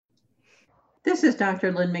This is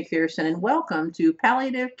Dr. Lynn McPherson, and welcome to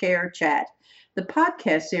Palliative Care Chat, the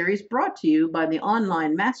podcast series brought to you by the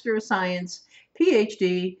online Master of Science,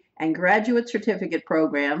 PhD, and Graduate Certificate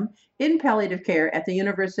program in Palliative Care at the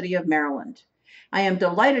University of Maryland. I am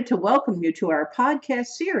delighted to welcome you to our podcast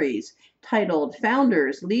series titled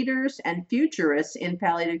Founders, Leaders, and Futurists in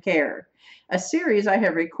Palliative Care, a series I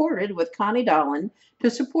have recorded with Connie Dolan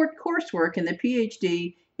to support coursework in the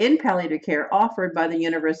PhD in palliative care offered by the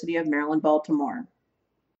University of Maryland, Baltimore.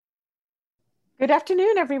 Good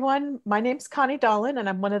afternoon, everyone. My name is Connie Dolan, and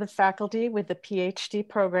I'm one of the faculty with the PhD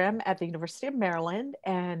program at the University of Maryland.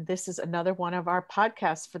 And this is another one of our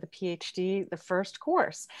podcasts for the PhD, the first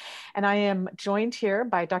course. And I am joined here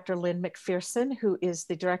by Dr. Lynn McPherson, who is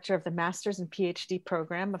the director of the Master's and PhD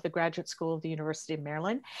program of the Graduate School of the University of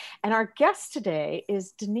Maryland. And our guest today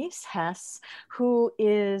is Denise Hess, who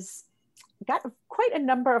is got quite a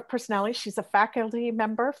number of personalities. She's a faculty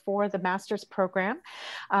member for the master's program.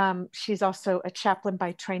 She's also a chaplain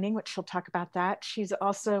by training, which she'll talk about that. She's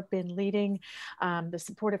also been leading the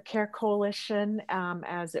Supportive Care Coalition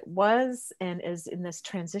as it was and is in this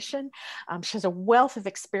transition. She has a wealth of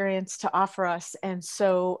experience to offer us. And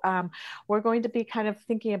so we're going to be kind of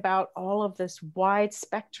thinking about all of this wide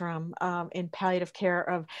spectrum in palliative care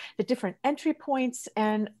of the different entry points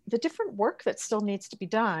and the different work that still needs to be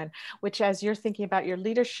done, which as you're thinking about your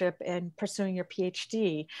leadership and pursuing your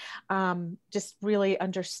PhD, just really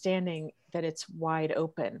understanding that it's wide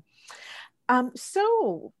open.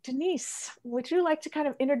 So Denise, would you like to kind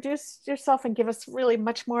of introduce yourself and give us really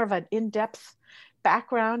much more of an in-depth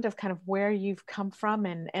background of kind of where you've come from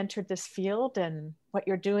and entered this field and what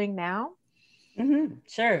you're doing now?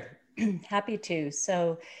 Sure, happy to.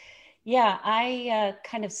 So yeah, I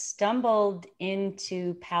kind of stumbled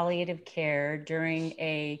into palliative care during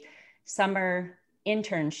a summer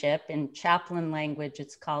internship in chaplain language.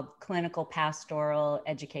 It's called clinical pastoral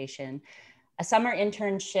education. A summer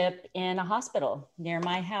internship in a hospital near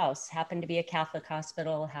my house, happened to be a Catholic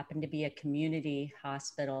hospital, happened to be a community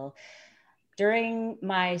hospital. During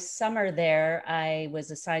my summer there, I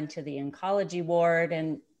was assigned to the oncology ward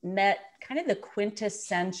and met kind of the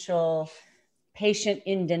quintessential patient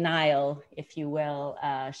in denial, if you will.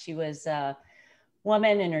 She was a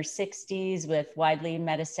woman in her 60s with widely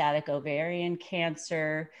metastatic ovarian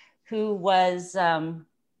cancer who was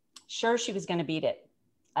sure she was going to beat it.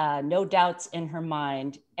 No doubts in her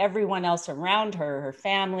mind. Everyone else around her, her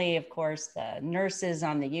family, of course, the nurses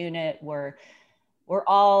on the unit were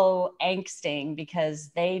all angsting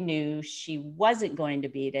because they knew she wasn't going to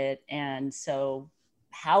beat it. And so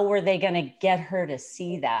how were they going to get her to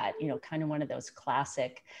see that? You know, kind of one of those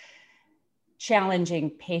classic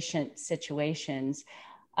challenging patient situations.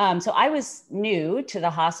 So I was new to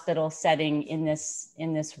the hospital setting in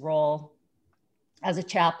this role as a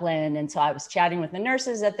chaplain. And so I was chatting with the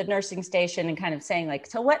nurses at the nursing station and kind of saying like,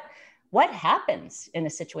 so what happens in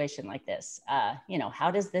a situation like this? You know,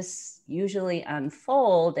 how does this usually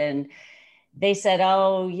unfold? And they said,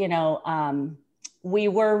 oh, you know, we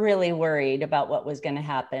were really worried about what was going to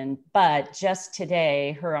happen, but just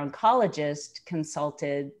today, her oncologist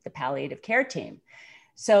consulted the palliative care team.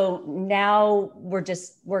 So now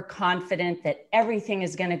we're confident that everything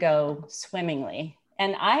is going to go swimmingly.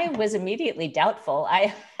 And I was immediately doubtful.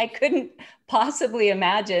 I couldn't possibly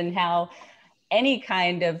imagine how any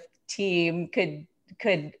kind of team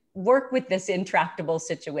could work with this intractable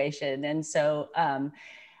situation. And so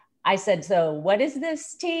I said, so what is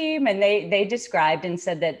this team? And they described and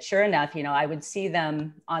said that sure enough, you know, I would see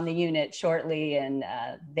them on the unit shortly and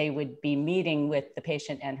they would be meeting with the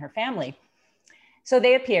patient and her family. So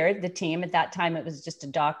they appeared, the team. At that time, it was just a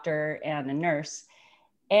doctor and a nurse.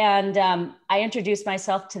 And I introduced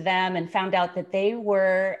myself to them and found out that they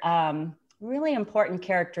were really important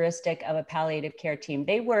characteristic of a palliative care team.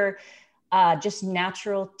 They were just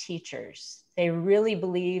natural teachers. They really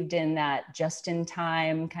believed in that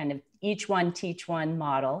just-in-time kind of each one teach one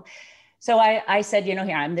model. So I said, you know,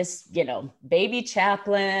 here I'm this, you know, baby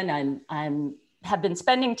chaplain. I'm have been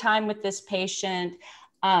spending time with this patient.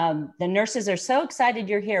 The nurses are so excited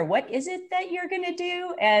you're here. What is it that you're going to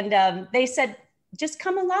do? And they said, just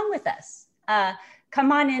come along with us.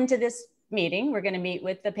 Come on into this meeting. We're going to meet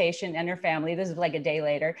with the patient and her family. This is like a day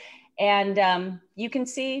later. And you can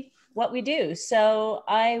see what we do. So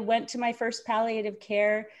I went to my first palliative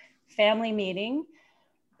care family meeting.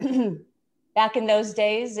 Back in those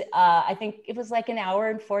days, I think it was like an hour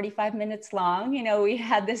and 45 minutes long. You know, we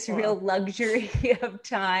had this real luxury of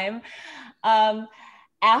time.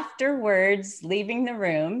 Afterwards, leaving the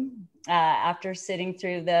room, after sitting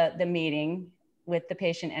through the meeting with the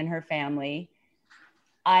patient and her family,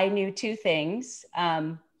 I knew two things.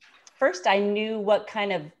 first, I knew what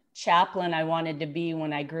kind of chaplain I wanted to be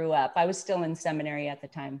when I grew up. I was still in seminary at the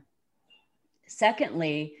time.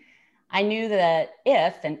 Secondly, I knew that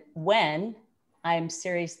if and when I'm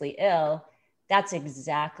seriously ill, that's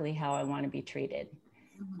exactly how I want to be treated.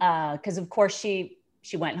 Because of course she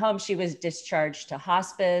went home, she was discharged to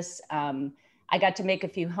hospice. I got to make a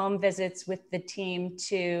few home visits with the team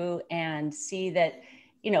too, and see that,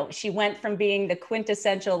 she went from being the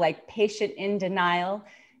quintessential like patient in denial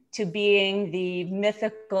to being the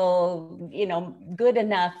mythical, good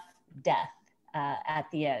enough death at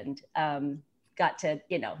the end. Got to,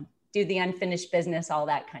 do the unfinished business, all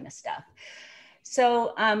that kind of stuff.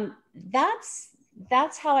 So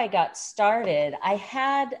that's how I got started. I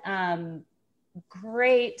had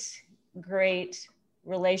great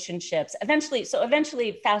relationships.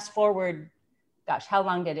 Eventually, fast forward, gosh, how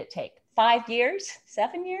long did it take? 5 years,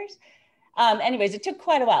 7 years? Anyways, it took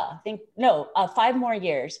quite a while. I think, 5 more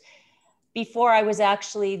years before I was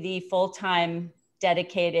actually the full-time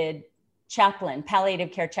dedicated chaplain,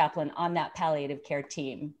 palliative care chaplain on that palliative care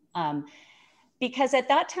team. Because at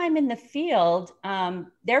that time in the field,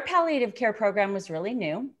 their palliative care program was really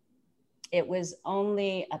new. It was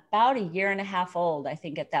only about 1.5 years old, I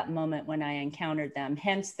think, at that moment when I encountered them,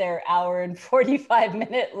 hence their 1 and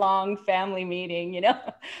 45-minute long family meeting,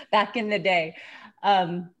 back in the day.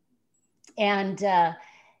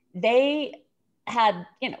 They had,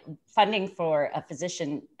 funding for a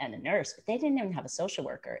physician and a nurse, but they didn't even have a social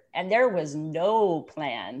worker. And there was no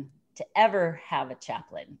plan to ever have a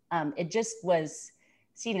chaplain. It just was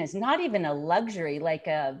seen as not even a luxury, like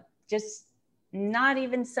just not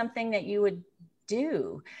even something that you would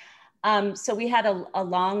do. So we had a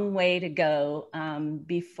long way to go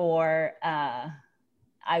before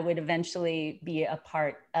I would eventually be a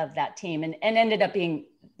part of that team, and ended up being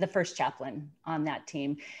the first chaplain on that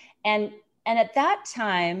team. And at that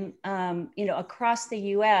time, across the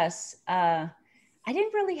US, I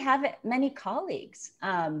didn't really have many colleagues.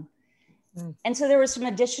 And so there were some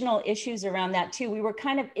additional issues around that too. We were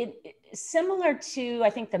kind of similar to, I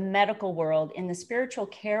think, the medical world. In the spiritual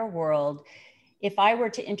care world, if I were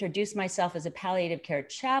to introduce myself as a palliative care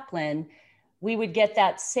chaplain, we would get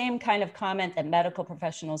that same kind of comment that medical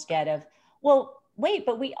professionals get of, well, wait,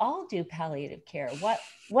 but we all do palliative care.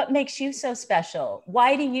 What makes you so special?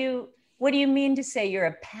 What do you mean to say you're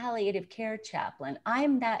a palliative care chaplain?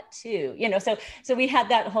 I'm that too. So we had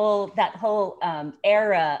that whole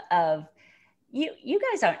era of, you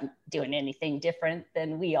guys aren't doing anything different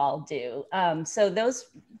than we all do. So those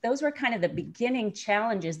were kind of the beginning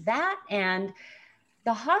challenges. That, and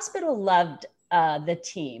the hospital loved the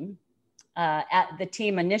team. At the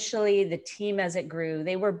team initially, the team as it grew,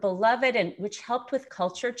 they were beloved, and which helped with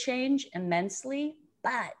culture change immensely.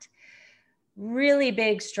 But really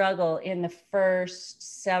big struggle in the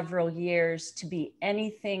first several years to be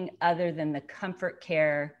anything other than the comfort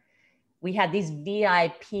care. We had these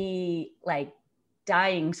VIP like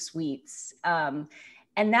dying suites. And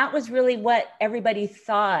that was really what everybody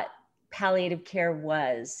thought palliative care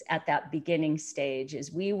was at that beginning stage.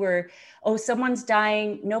 Is we were, someone's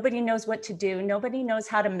dying, nobody knows what to do, nobody knows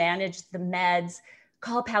how to manage the meds,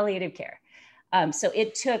 call palliative care. So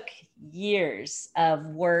it took years of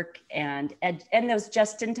work and those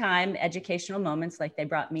just-in-time educational moments, like they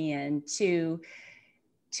brought me in to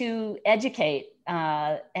educate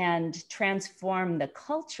and transform the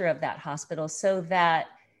culture of that hospital so that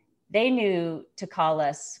they knew to call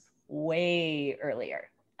us way earlier,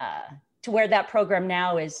 to where that program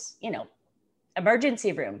now is,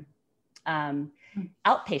 emergency room,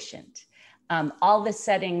 outpatient, all the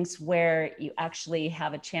settings where you actually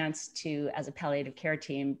have a chance to, as a palliative care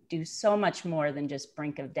team, do so much more than just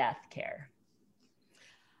brink of death care.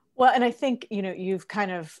 Well, and I think, you've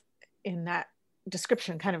kind of, in that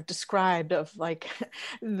description, kind of described of like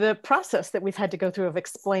the process that we've had to go through of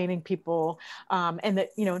explaining people, and that,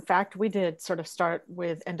 in fact, we did sort of start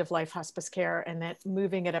with end-of-life hospice care, and that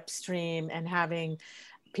moving it upstream and having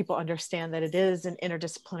people understand that it is an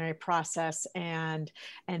interdisciplinary process and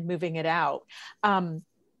moving it out.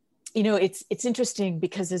 It's interesting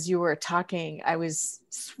because as you were talking, I was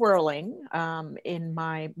swirling in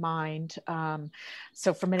my mind.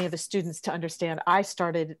 So for many of the students to understand, I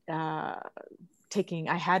started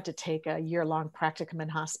I had to take a year-long practicum in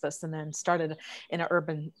hospice, and then started in an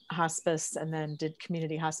urban hospice, and then did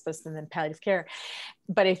community hospice, and then palliative care.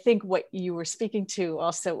 But I think what you were speaking to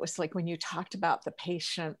also was like when you talked about the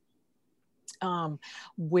patient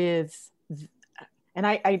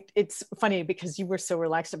it's funny because you were so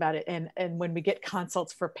relaxed about it. And when we get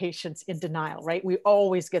consults for patients in denial, right, we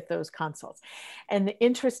always get those consults. And the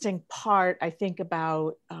interesting part, I think,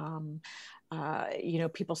 about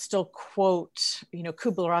people still quote,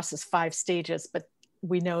 Kubler-Ross's 5 stages, but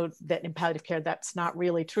we know that in palliative care, that's not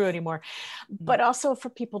really true anymore. But also for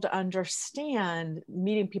people to understand,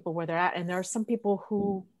 meeting people where they're at. And there are some people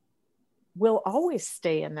who will always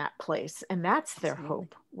stay in that place, and that's their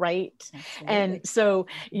hope, right? Absolutely. And so,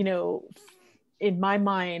 in my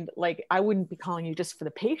mind, like, I wouldn't be calling you just for the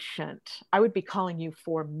patient. I would be calling you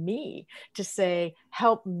for me to say,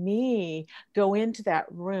 help me go into that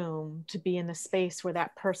room to be in the space where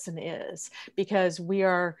that person is, because we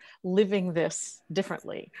are living this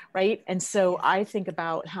differently, right? And so I think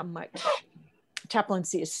about how much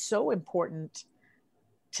chaplaincy is so important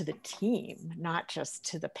to the team, not just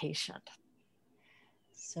to the patient.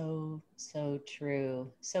 So true.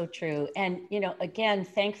 So true. And, again,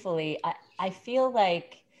 thankfully, I feel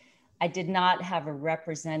like I did not have a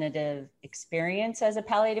representative experience as a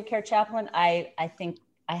palliative care chaplain. I think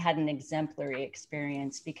I had an exemplary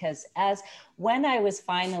experience, because when I was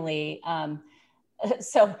finally,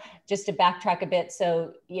 so just to backtrack a bit.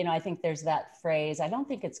 So, I think there's that phrase, I don't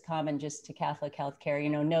think it's common just to Catholic healthcare,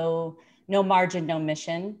 no margin, no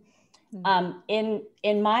mission.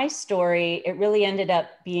 In my story, it really ended up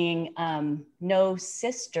being no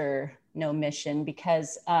sister, no mission,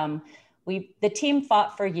 because the team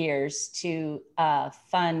fought for years to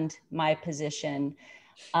fund my position.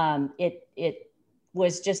 It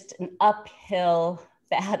was just an uphill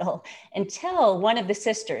battle until one of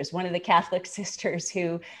the Catholic sisters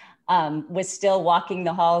who was still walking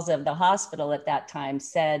the halls of the hospital at that time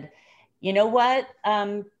said, you know what,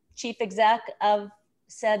 chief exec of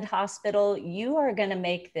said hospital, you are going to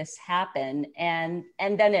make this happen. And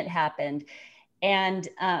then it happened. And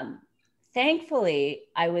thankfully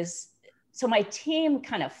so my team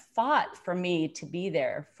kind of fought for me to be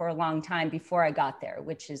there for a long time before I got there,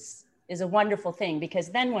 which is a wonderful thing, because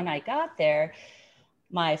then when I got there,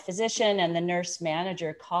 my physician and the nurse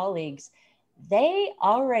manager colleagues, they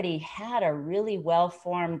already had a really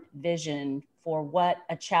well-formed vision for what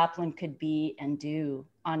a chaplain could be and do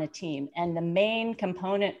on a team. And the main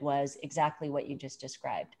component was exactly what you just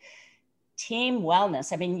described. Team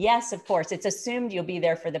wellness. I mean, yes, of course, it's assumed you'll be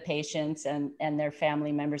there for the patients and their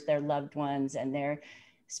family members, their loved ones, and their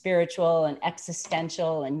spiritual and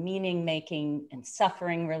existential and meaning-making and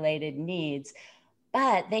suffering-related needs.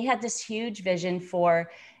 But they had this huge vision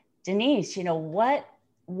for, Denise,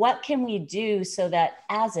 what can we do so that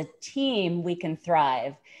as a team we can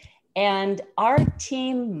thrive? And our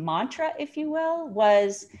team mantra, if you will,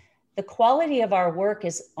 was the quality of our work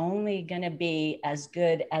is only going to be as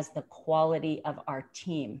good as the quality of our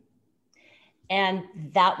team. And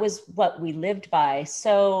that was what we lived by.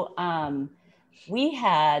 So we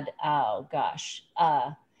had,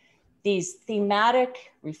 these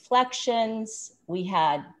thematic reflections. We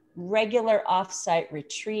had regular offsite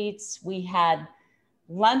retreats. We had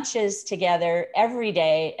lunches together every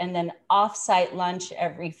day, and then offsite lunch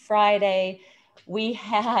every Friday. We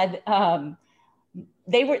had,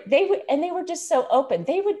 they were just so open.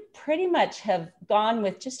 They would pretty much have gone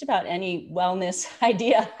with just about any wellness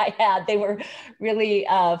idea I had. They were really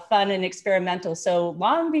fun and experimental. So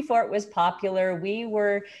long before it was popular, we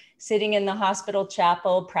were sitting in the hospital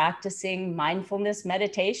chapel practicing mindfulness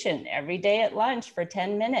meditation every day at lunch for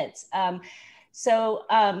 10 minutes.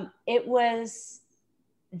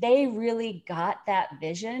 They really got that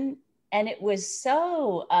vision, and it was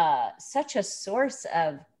such a source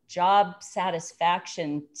of job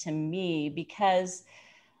satisfaction to me, because,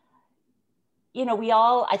 we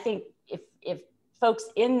all, I think if folks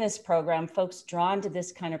in this program, folks drawn to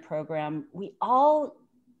this kind of program, we all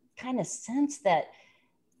kind of sense that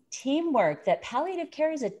teamwork, that palliative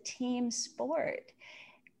care is a team sport.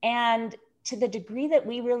 And to the degree that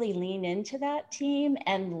we really lean into that team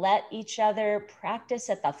and let each other practice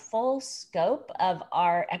at the full scope of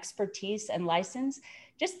our expertise and license,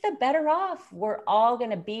 just the better off we're all going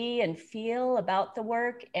to be and feel about the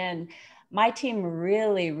work. And my team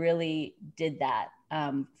really, really did that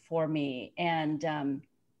for me. And I'm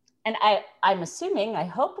assuming, I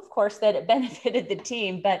hope, of course, that it benefited the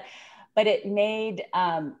team, but it made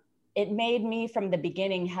me from the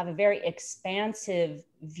beginning have a very expansive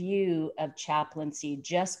view of chaplaincy,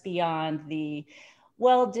 just beyond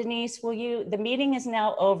well, Denise, the meeting is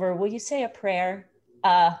now over. Will you say a prayer?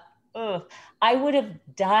 I would have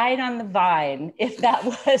died on the vine if that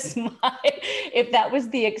was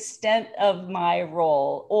the extent of my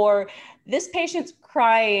role. Or this patient's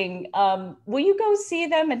crying. Will you go see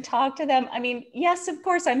them and talk to them? I mean, yes, of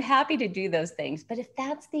course, I'm happy to do those things. But if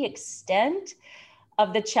that's the extent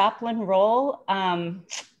of the chaplain role,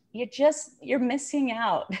 you're missing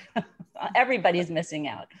out. Everybody's missing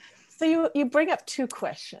out. So you bring up two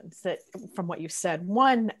questions that from what you said.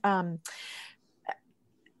 One, I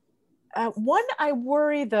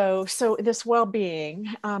worry though, so this well-being,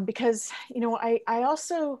 because, I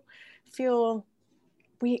also feel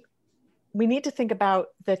we need to think about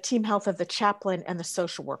the team health of the chaplain and the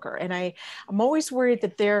social worker. And I'm always worried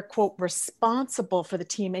that they're, quote, responsible for the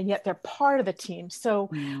team, and yet they're part of the team. So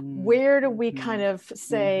where do we kind of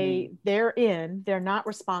say they're not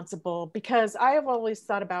responsible? Because I have always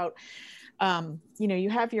thought about, you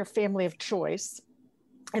have your family of choice,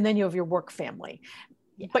 and then you have your work family.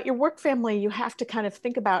 Yeah. But your work family, you have to kind of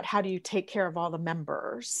think about how do you take care of all the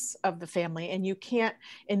members of the family. And you can't,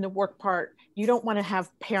 in the work part, you don't want to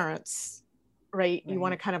have parents, right? You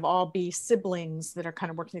want to kind of all be siblings that are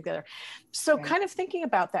kind of working together. So kind of thinking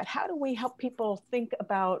about that, how do we help people think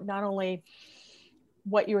about not only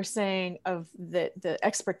what you were saying of the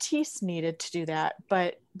expertise needed to do that,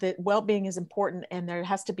 but that well-being is important, and there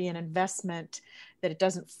has to be an investment that it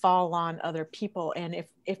doesn't fall on other people. And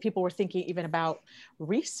if people were thinking even about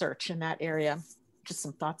research in that area, just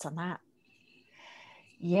some thoughts on that.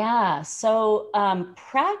 Yeah, so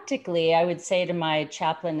practically, I would say to my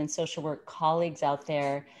chaplain and social work colleagues out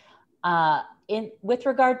there, with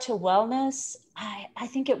regard to wellness, I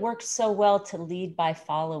think it works so well to lead by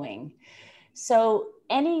following. So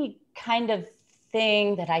any kind of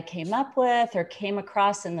thing that I came up with or came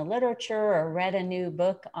across in the literature or read a new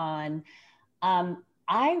book on,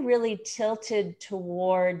 I really tilted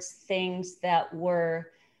towards things that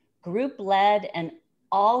were group-led and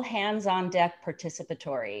all hands on deck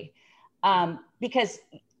participatory. Because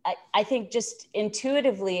I think just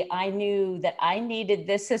intuitively, I knew that I needed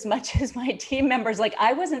this as much as my team members. Like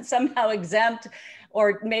I wasn't somehow exempt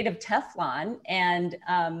or made of Teflon and,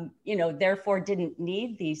 therefore didn't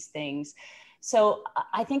need these things. So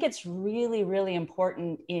I think it's really, really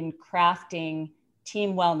important in crafting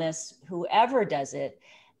team wellness, whoever does it,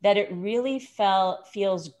 that it really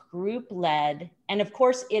feels group-led. And of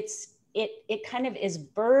course, it kind of is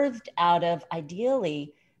birthed out of,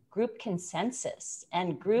 ideally, group consensus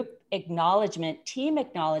and group acknowledgement, team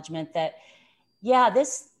acknowledgement that, yeah,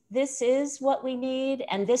 this is what we need.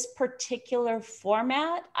 And this particular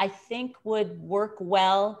format, I think, would work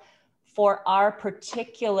well for our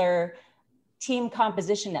particular team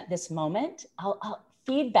composition at this moment.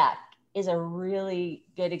 Feedback is a really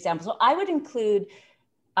good example. So I would include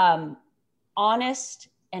honest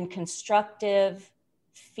and constructive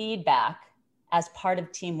feedback as part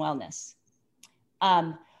of team wellness.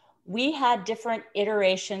 We had different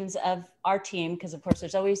iterations of our team, because of course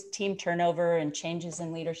there's always team turnover and changes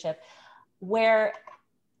in leadership, where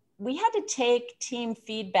we had to take team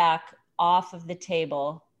feedback off of the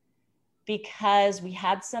table because we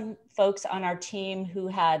had some folks on our team who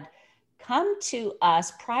had come to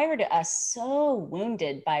us prior to us so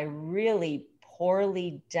wounded by really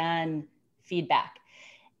poorly done feedback.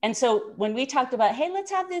 And so when we talked about, hey,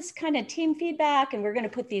 let's have this kind of team feedback, and we're going to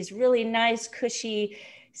put these really nice, cushy,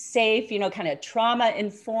 safe, kind of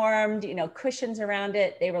trauma-informed, cushions around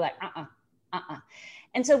it, they were like,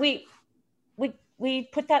 And so we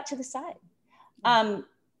put that to the side.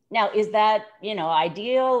 Now, is that,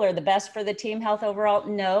 ideal or the best for the team health overall?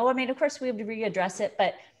 No. I mean, of course, we would readdress it,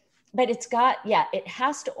 but it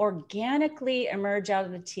has to organically emerge out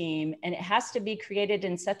of the team, and it has to be created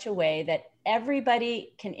in such a way that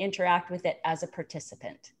everybody can interact with it as a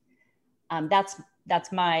participant.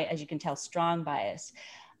 That's my, as you can tell, strong bias.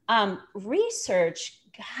 Research,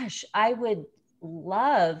 gosh, I would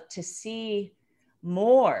love to see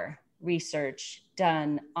more research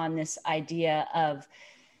done on this idea of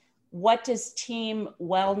what does team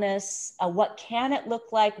wellness, what can it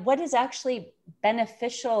look like? What is actually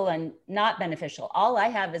beneficial and not beneficial? All I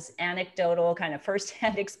have is anecdotal kind of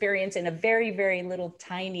firsthand experience in a very, very little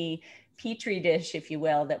tiny Petri dish, if you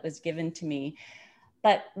will, that was given to me.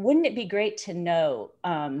 But wouldn't it be great to know,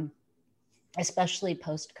 especially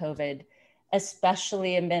post-COVID,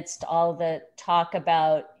 especially amidst all the talk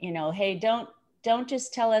about, hey, don't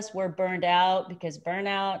just tell us we're burned out, because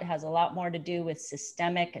burnout has a lot more to do with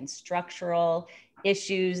systemic and structural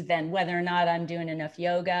issues than whether or not I'm doing enough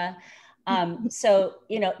yoga. So,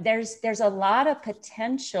 there's a lot of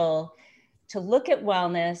potential to look at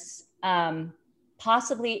wellness,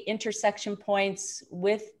 possibly intersection points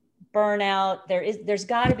with burnout. There's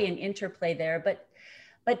got to be an interplay there,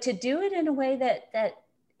 but to do it in a way that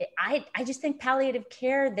I just think palliative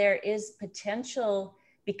care, there is potential,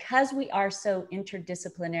 because we are so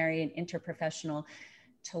interdisciplinary and interprofessional,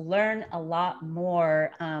 to learn a lot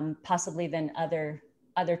more, possibly than other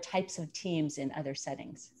other types of teams in other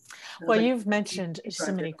settings. Well, you've mentioned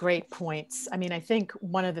so many great points. I mean, I think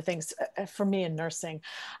one of the things for me in nursing,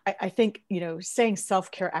 I think, saying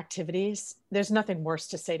self-care activities, there's nothing worse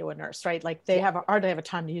to say to a nurse, right? Like they hardly have a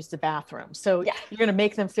time to use the bathroom. So you're going to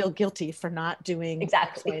make them feel guilty for not doing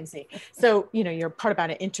X, Y, and Z. So, your part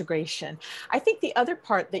about integration. I think the other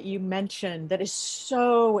part that you mentioned that is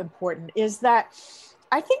so important is that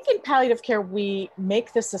I think in palliative care, we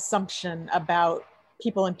make this assumption about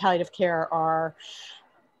people in palliative care are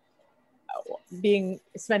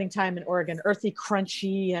spending time in Oregon, earthy,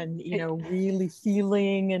 crunchy, and, really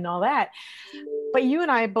feeling and all that. But you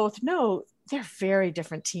and I both know they're very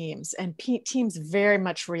different teams, and teams very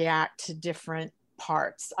much react to different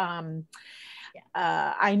parts.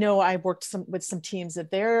 I know I worked with some teams that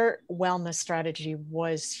their wellness strategy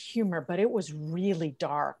was humor, but it was really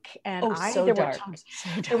dark. And there were times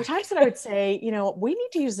that I would say, we need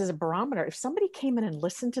to use this as a barometer. If somebody came in and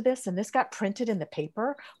listened to this and this got printed in the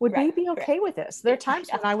paper, would we be okay with this? There are times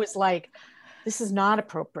when I was like, this is not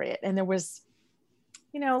appropriate. And there was,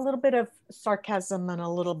 a little bit of sarcasm and a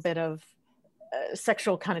little bit of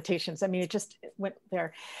sexual connotations. I mean, it just went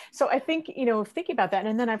there. So I think, thinking about that,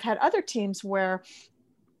 and then I've had other teams where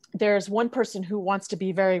there's one person who wants to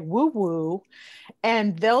be very woo-woo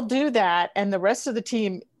and they'll do that. And the rest of the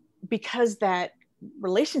team, because that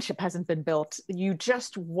relationship hasn't been built, you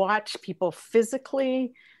just watch people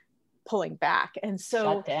physically pulling back. And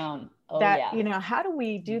so shut down. How do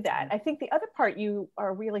we do that? I think the other part you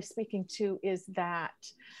are really speaking to is that,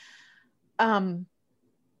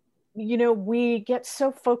 we get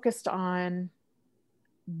so focused on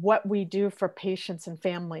what we do for patients and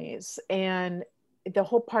families, and the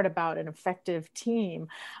whole part about an effective team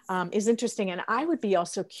is interesting. And I would be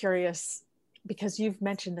also curious, because you've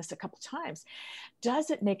mentioned this a couple of times, does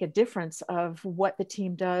it make a difference of what the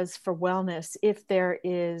team does for wellness if there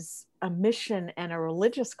is a mission and a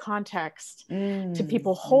religious context to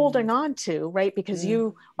people holding on to, right? Because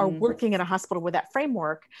you are working in a hospital with that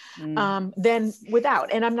framework, than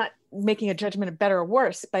without. And I'm not making a judgment of better or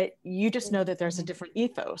worse, but you just know that there's a different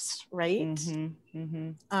ethos, right?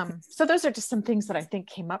 So those are just some things that I think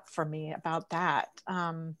came up for me about that.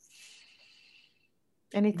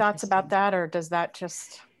 Any thoughts about that, or does that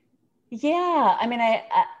just? Yeah, I mean,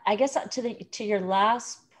 I guess to your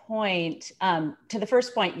last point, to the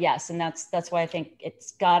first point, yes, and that's why I think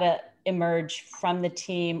it's got to emerge from the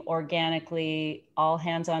team organically, all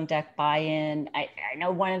hands on deck buy-in. I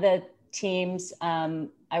know one of the teams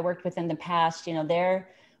I worked with in the past,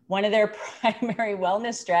 one of their primary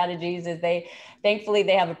wellness strategies is thankfully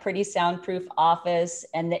they have a pretty soundproof office,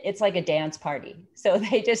 and it's like a dance party. So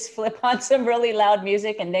they just flip on some really loud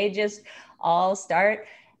music and they just all start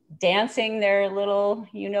dancing their little,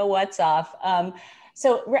 what's off.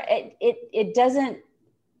 So it doesn't,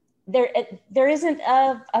 there isn't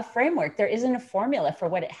a framework. There isn't a formula for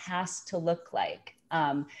what it has to look like.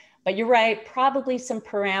 But you're right, probably some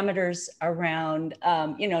parameters around,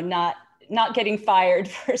 not getting fired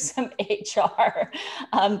for some HR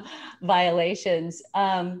violations.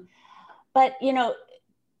 But,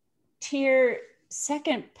 to your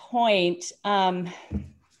second point,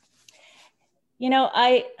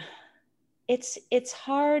 it's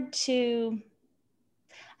hard to,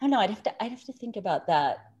 I don't know, I'd have to think about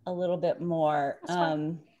that a little bit more.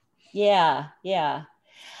 Yeah.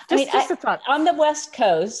 Just a thought. On the West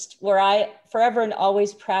Coast, where I forever and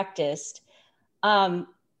always practiced,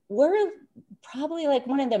 we're probably like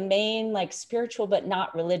one of the main spiritual but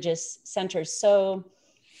not religious centers. So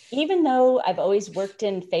even though I've always worked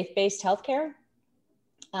in faith-based healthcare,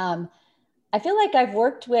 I feel like I've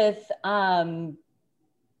worked with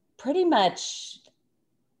pretty much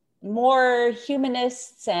more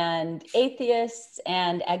humanists and atheists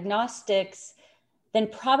and agnostics than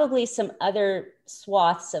probably some other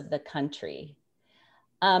swaths of the country.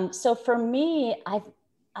 So for me,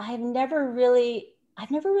 I've never really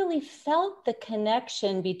felt the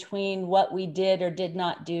connection between what we did or did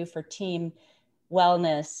not do for team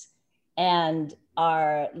wellness and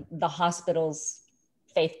the hospital's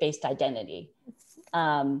faith-based identity.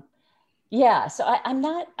 So I'm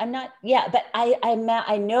not, but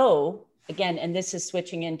I know, again, and this is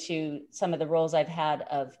switching into some of the roles I've had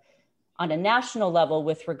on a national level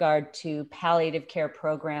with regard to palliative care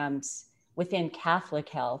programs within Catholic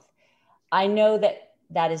health. I know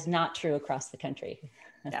that is not true across the country.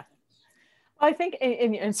 Yeah. I think,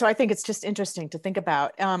 and so I think it's just interesting to think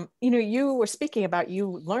about. You were speaking about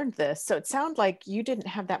you learned this, so it sounded like you didn't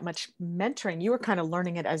have that much mentoring. You were kind of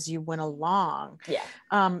learning it as you went along. Yeah.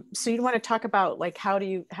 So you want to talk about like how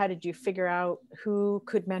did you figure out who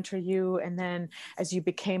could mentor you, and then as you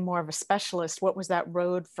became more of a specialist, what was that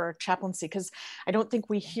road for chaplaincy? Because I don't think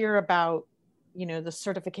we hear about the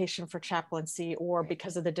certification for chaplaincy, or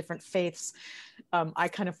because of the different faiths. I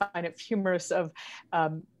kind of find it humorous of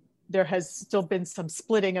there has still been some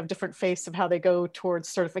splitting of different faiths of how they go towards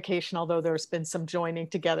certification, although there's been some joining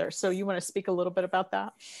together. So you want to speak a little bit about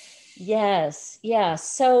that? Yes. Yeah.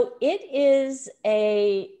 So it is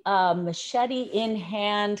a machete in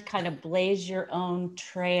hand, kind of blaze your own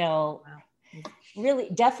trail. Wow. Really,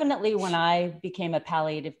 definitely when I became a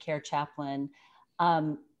palliative care chaplain,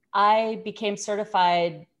 I became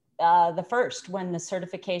certified the first when the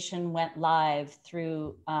certification went live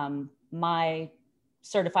through my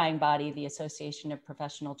certifying body, the Association of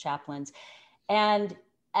Professional Chaplains. And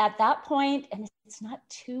at that point, and it's not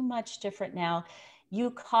too much different now, you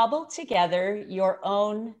cobble together your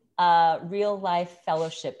own real life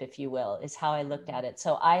fellowship, if you will, is how I looked at it.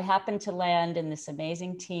 So I happened to land in this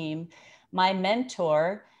amazing team. My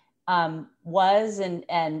mentor was,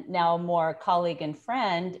 and now more colleague and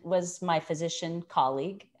friend, was my physician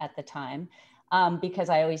colleague at the time. Because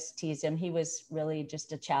I always tease him. He was really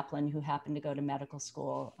just a chaplain who happened to go to medical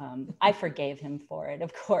school. I forgave him for it,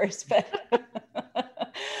 of course, but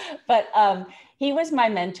he was my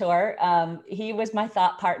mentor. He was my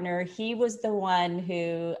thought partner. He was the one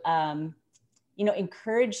who,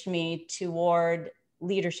 encouraged me toward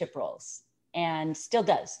leadership roles, and still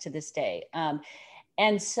does to this day.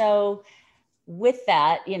 And so with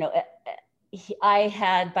that, I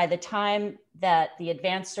had, by the time that the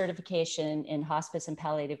advanced certification in hospice and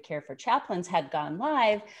palliative care for chaplains had gone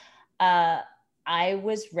live, I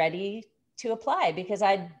was ready to apply because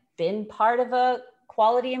I'd been part of a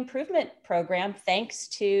quality improvement program, thanks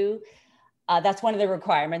to, that's one of the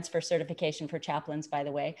requirements for certification for chaplains, by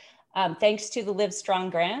the way, thanks to the Live Strong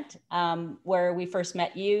grant, where we first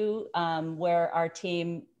met you, where our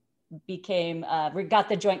team became, we got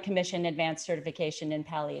the Joint Commission Advanced Certification in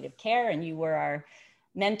Palliative Care, and you were our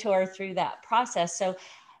mentor through that process. So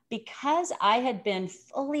because I had been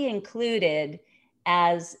fully included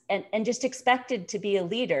as, and just expected to be a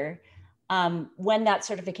leader, when that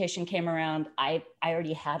certification came around, I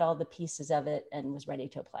already had all the pieces of it and was ready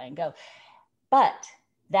to apply and go. But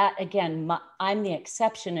that, again, I'm the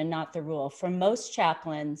exception and not the rule. For most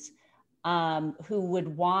chaplains, who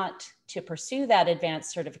would want to pursue that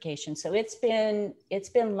advanced certification. So it's been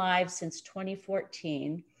live since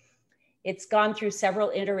 2014. It's gone through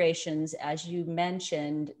several iterations, as you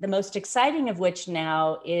mentioned, the most exciting of which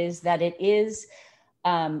now is that it is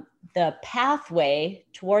the pathway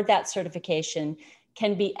toward that certification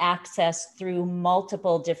can be accessed through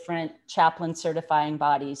multiple different chaplain certifying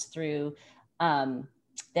bodies, through the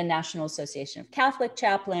National Association of Catholic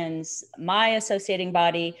Chaplains, my associating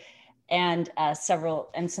body, and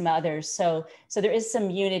some others. So there is some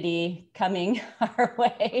unity coming our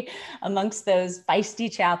way amongst those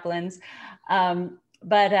feisty chaplains.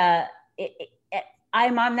 But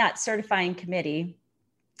I'm on that certifying committee.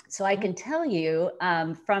 So I can tell you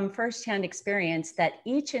from firsthand experience that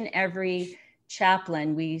each and every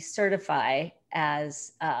chaplain we certify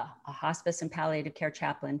as a hospice and palliative care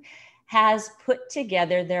chaplain has put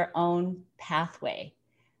together their own pathway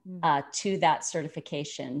to that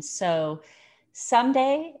certification. So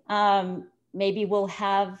someday, maybe we'll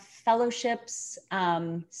have fellowships.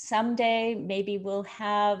 Someday, maybe we'll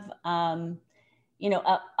have,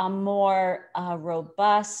 a more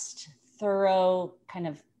robust, thorough kind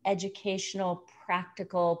of educational,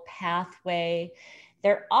 practical pathway.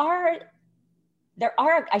 There are,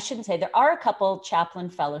 I shouldn't say, there are a couple chaplain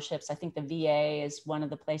fellowships. I think the VA is one of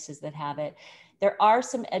the places that have it. There are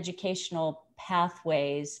some educational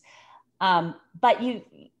pathways, but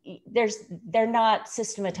they're not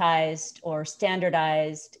systematized or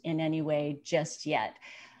standardized in any way just yet.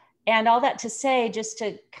 And all that to say, just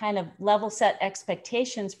to kind of level set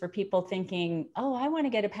expectations for people thinking, oh, I want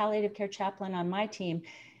to get a palliative care chaplain on my team.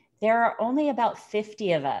 There are only about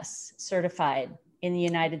 50 of us certified in the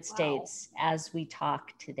United States as we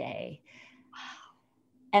talk today.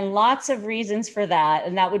 And lots of reasons for that.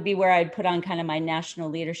 And that would be where I'd put on kind of my national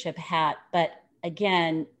leadership hat. But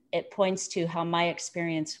again, it points to how my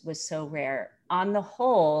experience was so rare. On the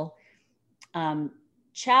whole,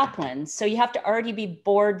 chaplains, so you have to already be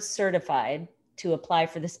board certified to apply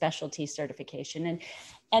for the specialty certification.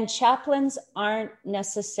 And chaplains aren't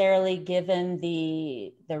necessarily given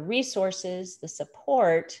the resources, the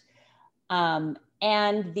support,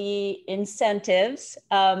 and the incentives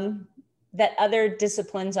that other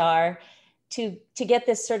disciplines are to get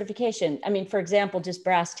this certification. I mean, for example, just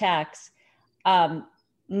brass tacks,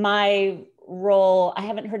 my role, I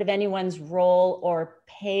haven't heard of anyone's role or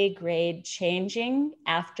pay grade changing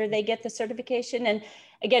after they get the certification. And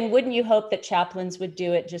again, wouldn't you hope that chaplains would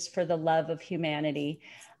do it just for the love of humanity?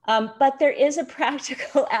 But there is a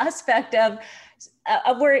practical aspect of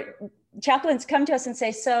where chaplains come to us and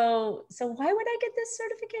say, so why would I get this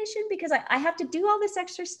certification? Because I have to do all this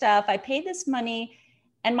extra stuff. I pay this money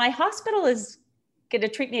and my hospital is going to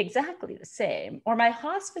treat me exactly the same, or my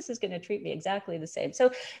hospice is going to treat me exactly the same.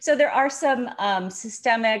 So there are some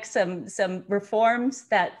systemic, some reforms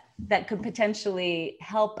that could potentially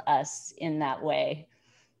help us in that way,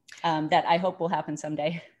 that I hope will happen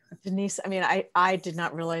someday. Denise, I mean, I did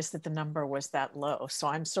not realize that the number was that low, so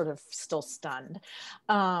I'm sort of still stunned.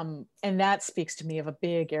 And that speaks to me of a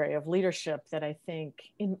big area of leadership that I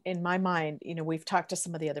think in my mind, you know, we've talked to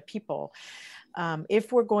some of the other people.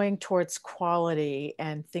 If we're going towards quality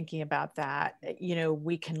and thinking about that, you know,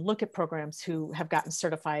 we can look at programs who have gotten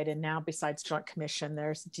certified, and now besides Joint Commission,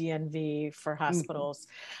 there's DNV for hospitals.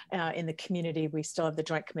 In the community, we still have the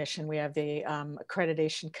Joint Commission. We have the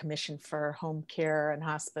Accreditation Commission for home care and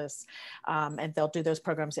hospice, and they'll do those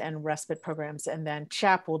programs and respite programs. And then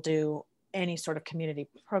CHAP will do any sort of community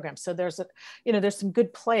program. So there's there's some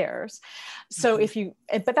good players. So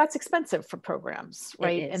but that's expensive for programs,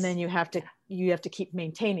 right? And then you have to keep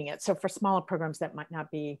maintaining it. So for smaller programs, that might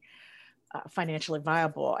not be financially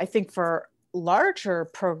viable. I think for larger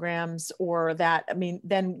programs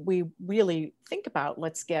then we really think about,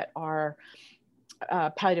 let's get our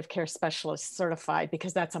palliative care specialists certified,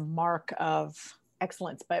 because that's a mark of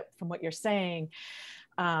excellence. But from what you're saying,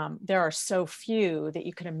 there are so few that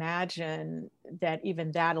you can imagine that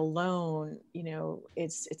even that alone, you know,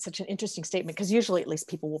 it's such an interesting statement, because usually at least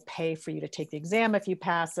people will pay for you to take the exam if you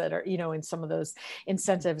pass it, or, you know, in some of those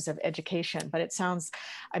incentives of education. But it sounds,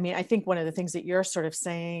 I mean, I think one of the things that you're sort of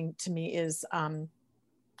saying to me is,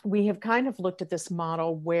 we have kind of looked at this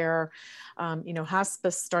model where,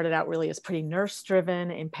 hospice started out really as pretty nurse driven.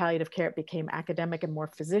 In palliative care, it became academic and more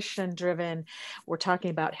physician driven. We're talking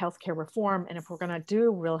about healthcare reform. And if we're going to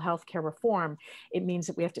do real healthcare reform, it means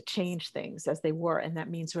that we have to change things as they were. And that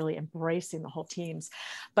means really embracing the whole teams.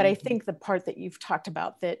 But I think the part that you've talked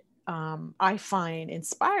about that I find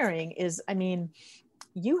inspiring is, I mean,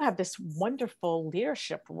 you have this wonderful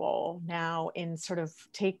leadership role now in sort of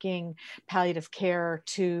taking palliative care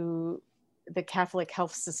to the Catholic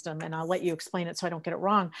health system. And I'll let you explain it so I don't get it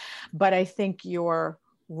wrong. But I think your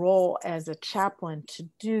role as a chaplain to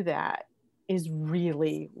do that is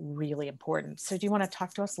really, really important. So do you want to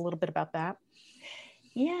talk to us a little bit about that?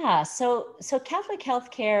 Yeah, so Catholic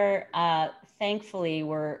healthcare, thankfully,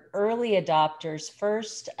 were early adopters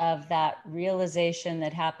first of that realization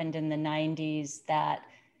that happened in the 90s that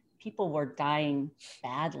people were dying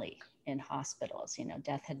badly in hospitals. You know,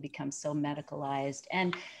 death had become so medicalized.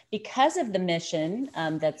 And because of the mission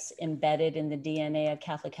that's embedded in the DNA of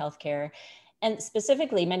Catholic healthcare, and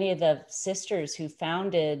specifically many of the sisters who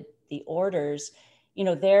founded the orders, you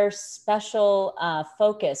know, their special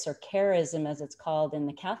focus, or charism as it's called in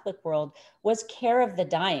the Catholic world, was care of the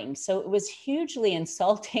dying. So it was hugely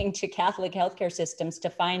insulting to Catholic healthcare systems to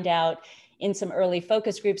find out in some early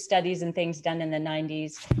focus group studies and things done in the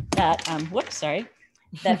 90s that,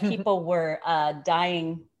 that people were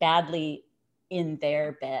dying badly in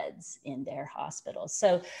their beds, in their hospitals.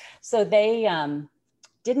 So they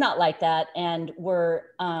did not like that, and were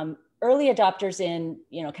early adopters in,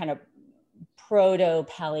 you know, kind of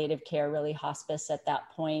proto-palliative care, really hospice at that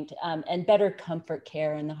point, and better comfort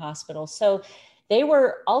care in the hospital. So they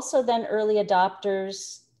were also then early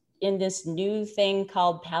adopters in this new thing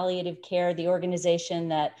called palliative care, the organization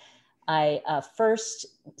that I first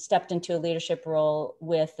stepped into a leadership role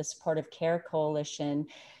with, the Supportive Care Coalition.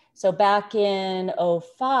 So back in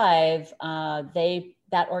 2005,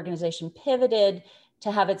 that organization pivoted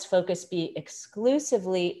to have its focus be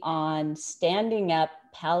exclusively on standing up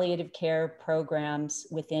palliative care programs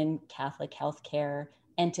within Catholic healthcare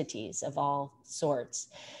entities of all sorts.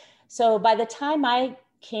 So by the time I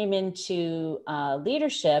came into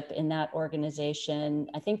leadership in that organization,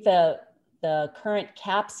 I think the current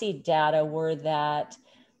CAPC data were that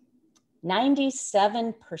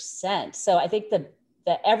 97%. So I think the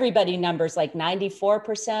everybody numbers, like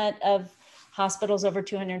 94% of hospitals over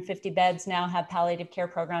 250 beds now have palliative care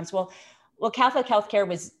programs. Well, Catholic healthcare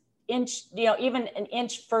was even an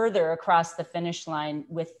inch further across the finish line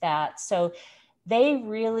with that. So they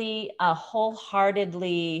really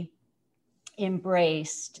wholeheartedly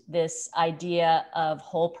embraced this idea of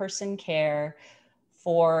whole person care,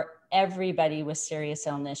 for everybody with serious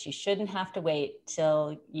illness. You shouldn't have to wait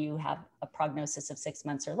till you have a prognosis of 6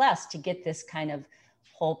 months or less to get this kind of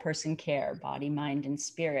whole person care, body, mind, and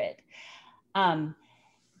spirit. But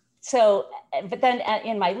then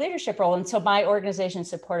in my leadership role, and so my organization,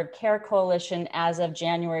 Supportive Care Coalition, as of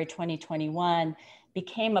January 2021,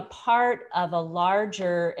 became a part of a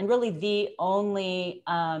larger, and really the only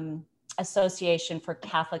association for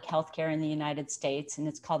Catholic healthcare in the United States, and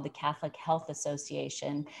it's called the Catholic Health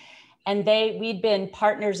Association. And we'd been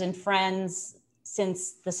partners and friends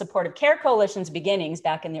since the Supportive Care Coalition's beginnings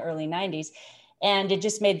back in the early 90s. And it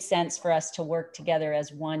just made sense for us to work together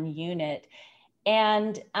as one unit.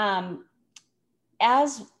 And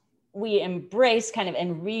as we embrace kind of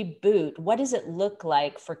and reboot, what does it look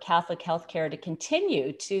like for Catholic healthcare to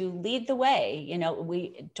continue to lead the way,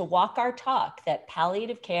 to walk our talk that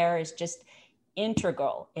palliative care is just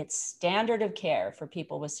integral, it's standard of care for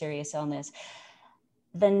people with serious illness.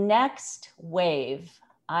 The next wave,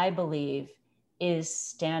 I believe, is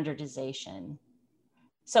standardization.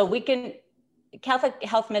 So Catholic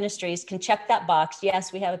Health Ministries can check that box.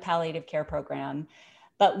 Yes, we have a palliative care program,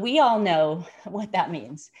 but we all know what that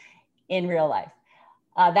means in real life.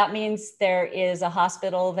 That means there is a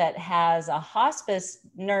hospital that has a hospice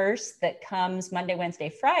nurse that comes Monday, Wednesday,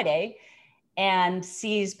 Friday, and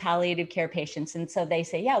sees palliative care patients. And so they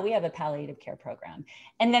say, yeah, we have a palliative care program.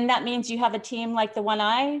 And then that means you have a team like the one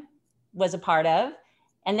I was a part of,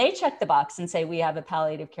 and they check the box and say, we have a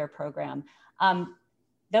palliative care program.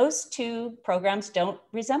 Those two programs don't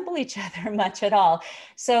resemble each other much at all.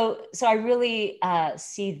 So I really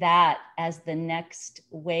see that as the next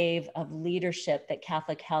wave of leadership that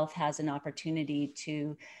Catholic Health has an opportunity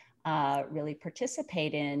to really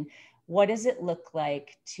participate in. What does it look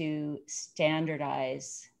like to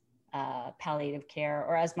standardize palliative care?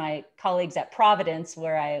 Or as my colleagues at Providence,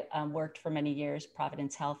 where I worked for many years,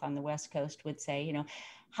 Providence Health on the West Coast would say,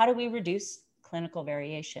 how do we reduce clinical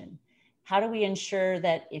variation? How do we ensure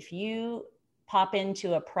that if you pop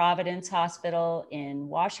into a Providence hospital in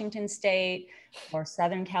Washington State or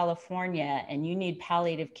Southern California and you need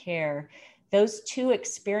palliative care, those two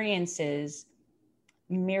experiences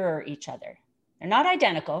mirror each other. They're not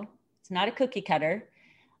identical. It's not a cookie cutter,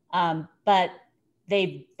 but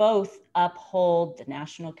they both uphold the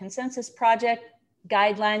National Consensus Project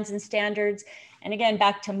guidelines and standards. And again,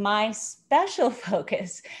 back to my special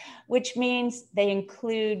focus, which means they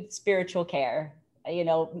include spiritual care.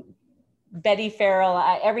 Betty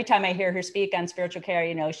Farrell, every time I hear her speak on spiritual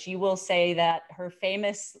care, she will say that her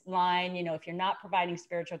famous line, if you're not providing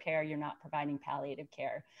spiritual care, you're not providing palliative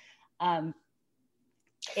care.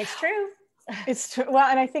 It's true. It's true. Well,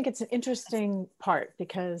 and I think it's an interesting part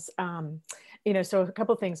because, so a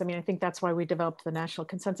couple of things. I think that's why we developed the National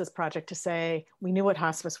Consensus Project to say we knew what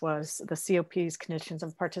hospice was, the COP's conditions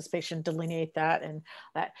of participation delineate that and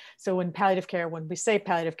that. So when we say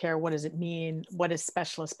palliative care, what does it mean? What is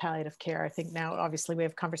specialist palliative care? I think now, obviously, we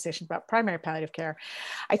have conversation about primary palliative care.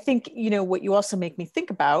 I think, what you also make me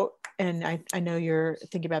think about, and I know you're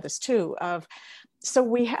thinking about this too, so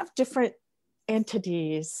we have different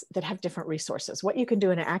entities that have different resources. What you can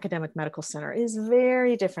do in an academic medical center is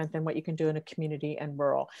very different than what you can do in a community and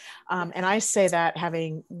rural. And I say that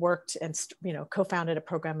having worked and co-founded a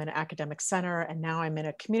program in an academic center, and now I'm in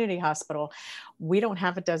a community hospital. We don't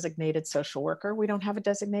have a designated social worker. We don't have a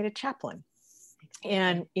designated chaplain.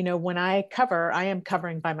 And, when I am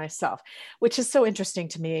covering by myself, which is so interesting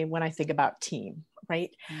to me when I think about team.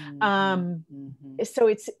 Right. So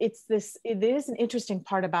it is an interesting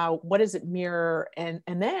part about what does it mirror and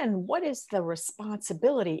then what is the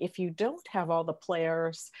responsibility if you don't have all the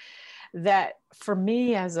players. That for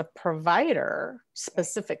me as a provider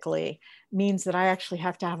specifically means that I actually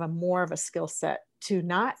have to have more of a skill set to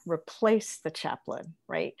not replace the chaplain,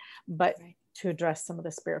 right? But to address some of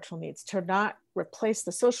the spiritual needs, to not replace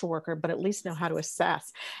the social worker, but at least know how to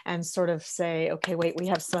assess and sort of say, okay, wait, we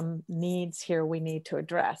have some needs here we need to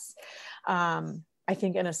address. I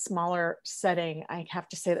think in a smaller setting, I have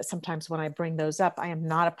to say that sometimes when I bring those up, I am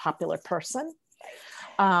not a popular person.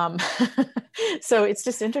 So it's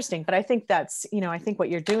just interesting, but I think that's, I think what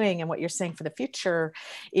you're doing and what you're saying for the future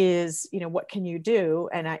is, what can you do?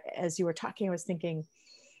 And as you were talking, I was thinking,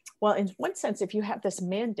 well, in one sense, if you have this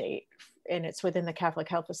mandate and it's within the Catholic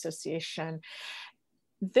Health Association,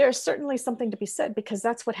 there's certainly something to be said because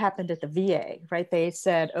that's what happened at the VA, right? They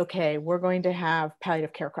said, okay, we're going to have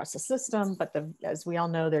palliative care across the system, but as we all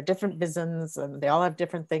know, there are different visions and they all have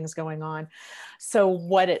different things going on. So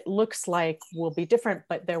what it looks like will be different,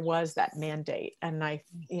 but there was that mandate. And I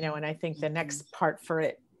think the next part for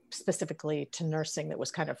it specifically to nursing that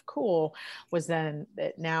was kind of cool was then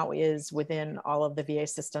that now is within all of the VA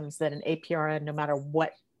systems that an APRN, no matter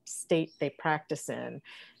what state they practice in,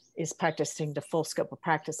 is practicing the full scope of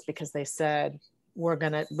practice because they said,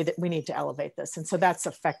 we need to elevate this. And so that's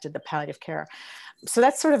affected the palliative care. So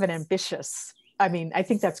that's sort of an ambitious, I mean, I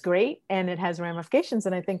think that's great and it has ramifications.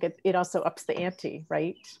 And I think it also ups the ante,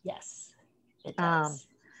 right? Yes, it does.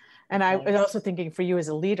 And I was also thinking for you as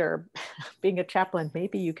a leader, being a chaplain,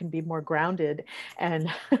 maybe you can be more grounded and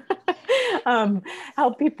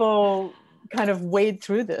help people kind of wade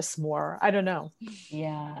through this more. I don't know.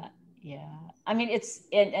 Yeah. I mean,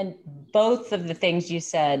 and both of the things you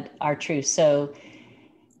said are true. So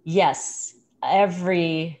yes,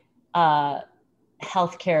 every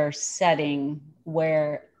healthcare setting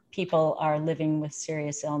where people are living with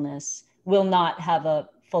serious illness will not have a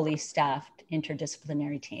fully staffed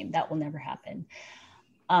interdisciplinary team. That will never happen.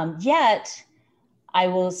 Yet, I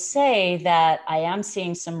will say that I am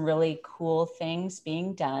seeing some really cool things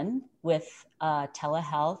being done with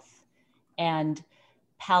telehealth and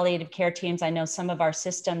palliative care teams. I know some of our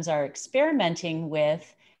systems are experimenting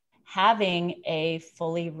with having a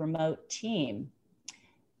fully remote team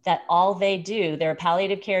that all they do, they're a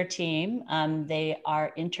palliative care team, they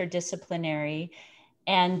are interdisciplinary,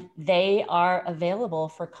 and they are available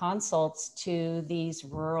for consults to these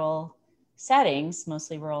rural settings,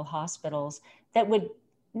 mostly rural hospitals, that would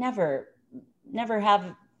never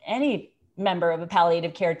have any member of a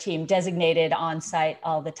palliative care team designated on site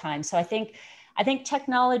all the time. So I think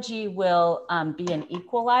technology will be an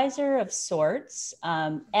equalizer of sorts.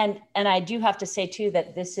 And I do have to say too,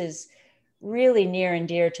 that this is really near and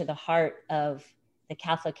dear to the heart of the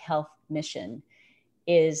Catholic Health Mission.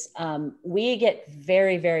 Is we get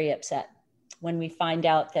very, very upset when we find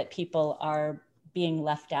out that people are being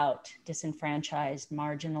left out, disenfranchised,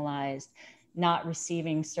 marginalized, not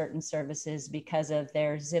receiving certain services because of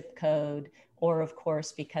their zip code, or of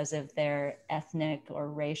course, because of their ethnic or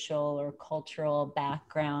racial or cultural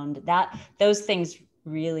background. Those things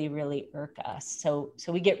really, really irk us. So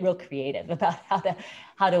we get real creative about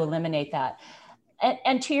how to eliminate that.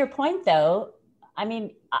 And to your point though, I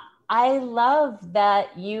mean, I love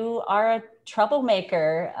that you are a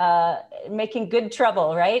troublemaker, making good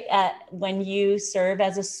trouble, right? When you serve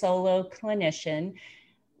as a solo clinician.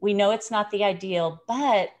 We know it's not the ideal,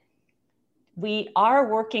 but we are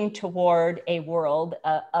working toward a world,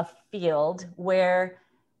 a field where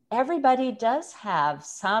everybody does have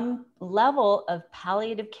some level of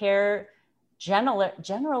palliative care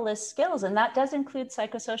generalist skills, and that does include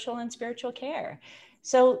psychosocial and spiritual care.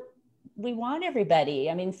 So we want everybody.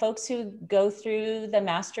 I mean, folks who go through the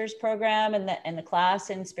master's program and the class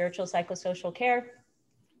in spiritual psychosocial care,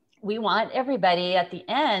 we want everybody at the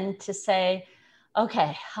end to say,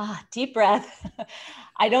 okay, deep breath.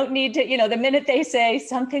 I don't need to, the minute they say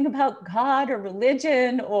something about God or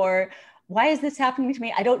religion or why is this happening to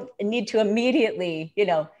me, I don't need to immediately, get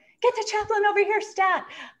the chaplain over here, stat.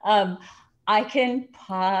 I can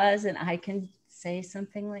pause and I can say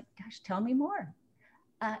something like, gosh, tell me more.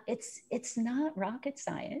 It's not rocket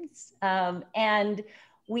science. And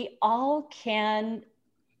we all can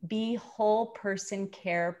be whole person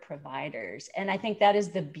care providers. And I think that is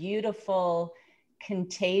the beautiful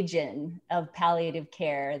contagion of palliative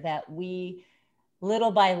care, that we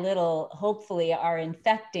little by little, hopefully, are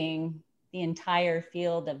infecting the entire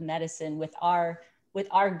field of medicine with our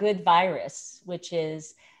good virus, which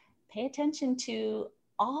is pay attention to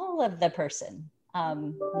all of the person.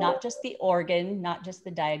 Not just the organ, not just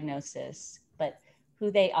the diagnosis, but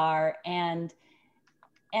who they are, and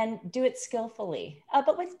do it skillfully,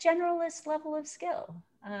 but with generalist level of skill,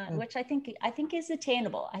 which I think is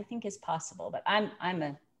attainable. I think is possible. But I'm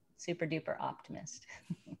a super duper optimist.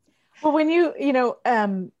 Well, when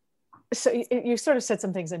so you sort of said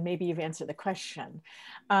some things, and maybe you've answered the question.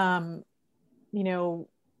 How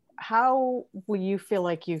will you feel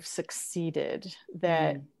like you've succeeded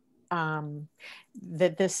that?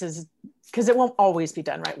 That this is, because it won't always be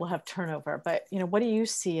done right. We'll have turnover, but what do you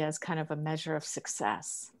see as kind of a measure of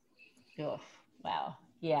success? Oh, wow.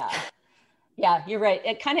 Yeah, you're right.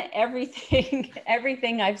 It kind of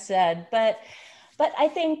everything I've said, but I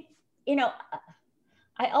think,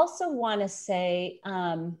 I also want to say,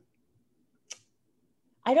 I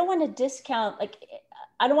don't want to discount,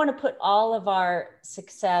 I don't want to put all of our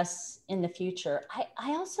success in the future.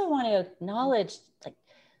 I also want to acknowledge,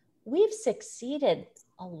 we've succeeded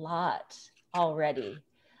a lot already.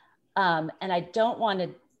 And I don't want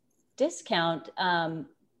to discount, or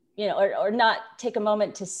not take a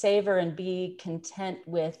moment to savor and be content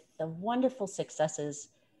with the wonderful successes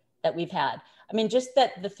that we've had. I mean, just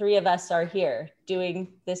that the three of us are here doing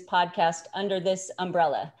this podcast under this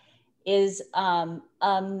umbrella is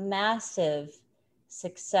a massive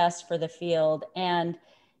success for the field. And,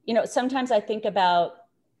 you know, sometimes I think about,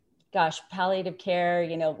 gosh, palliative care,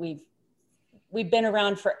 you know, we've been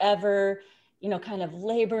around forever, you know, kind of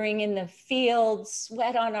laboring in the field,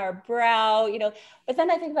 sweat on our brow, you know, but then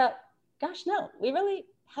I think about, gosh, no, we really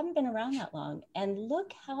haven't been around that long. And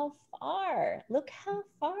look how far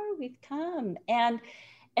we've come. And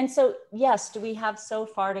so, yes, do we have so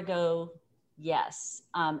far to go? Yes.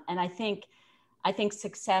 And I think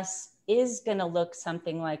success is going to look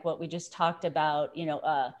something like what we just talked about, you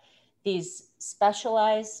know, these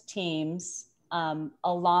specialized teams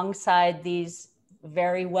alongside these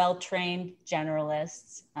very well-trained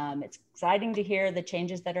generalists. It's exciting to hear the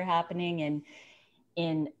changes that are happening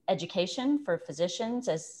in education for physicians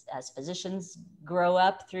as physicians grow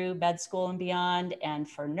up through med school and beyond, and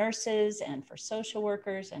for nurses and for social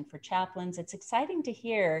workers and for chaplains. It's exciting to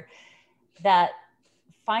hear that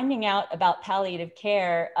finding out about palliative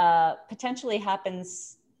care potentially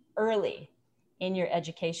happens early in your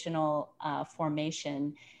educational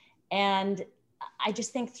formation. And I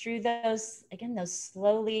just think through those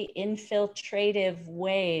slowly infiltrative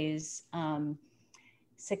ways,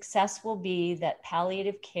 success will be that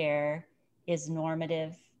palliative care is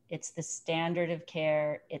normative. It's the standard of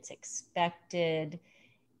care. It's expected.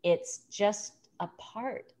 It's just a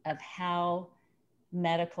part of how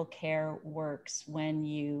medical care works when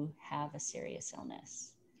you have a serious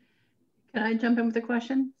illness. Can I jump in with a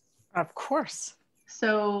question? Of course.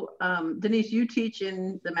 So, Denise, you teach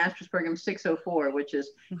in the master's program 604, which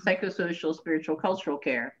is psychosocial, spiritual, cultural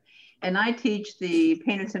care. And I teach the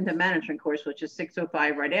pain and symptom management course, which is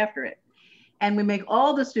 605 right after it. And we make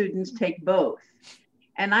all the students take both.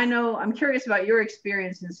 And I'm curious about your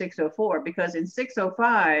experience in 604, because in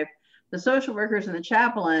 605, the social workers and the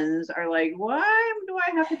chaplains are like, why do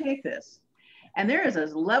I have to take this? And there is a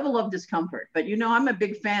level of discomfort. But, you know, I'm a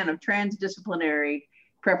big fan of transdisciplinary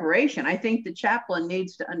preparation. I think the chaplain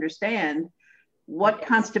needs to understand what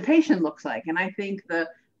constipation looks like. And I think the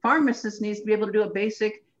pharmacist needs to be able to do a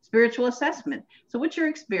basic spiritual assessment. So what's your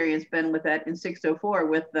experience been with that in 604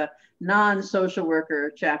 with the non-social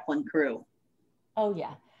worker chaplain crew? Oh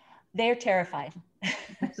yeah, they're terrified.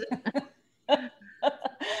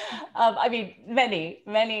 I mean,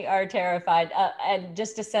 many are terrified, and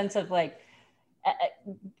just a sense of like,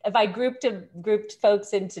 if I grouped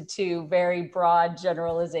folks into two very broad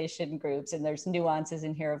generalization groups, and there's nuances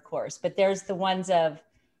in here, of course, but there's the ones of,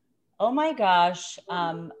 oh my gosh,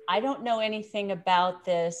 I don't know anything about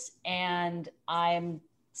this, and I'm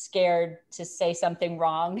scared to say something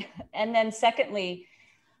wrong. And then secondly,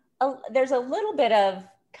 there's a little bit of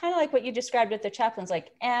kind of like what you described with the chaplains,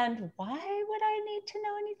 like, and why would I need to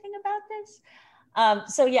know anything about this?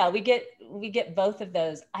 So yeah, we get both of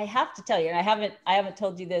those. I have to tell you, and I haven't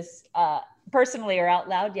told you this personally or out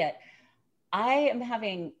loud yet, I am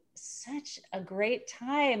having such a great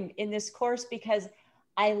time in this course because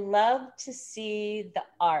I love to see the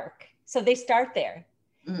arc. So they start there.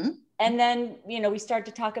 Mm-hmm. And then, you know, we start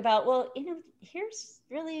to talk about, well, you know, here's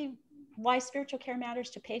really why spiritual care matters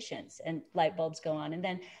to patients, and light bulbs go on. And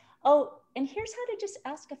then, oh, and here's how to just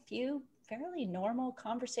ask a few fairly normal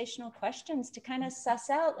conversational questions to kind of suss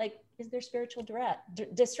out, like, is there spiritual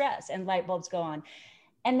distress? And light bulbs go on.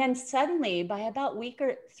 And then suddenly by about week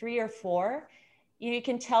 3 or 4, you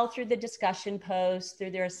can tell through the discussion posts,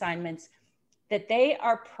 through their assignments, that they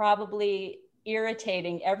are probably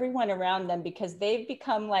irritating everyone around them because they've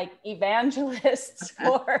become like evangelists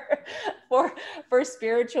for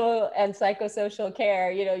spiritual and psychosocial care.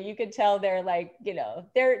 You know, you could tell they're like, you know,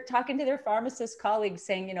 they're talking to their pharmacist colleagues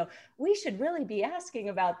saying, you know, we should really be asking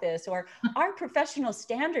about this, or our professional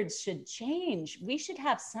standards should change. We should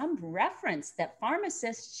have some reference that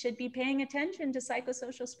pharmacists should be paying attention to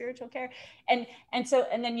psychosocial spiritual care. And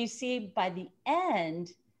then you see by the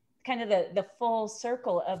end, kind of the full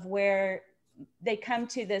circle of where they come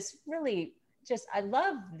to this really just, I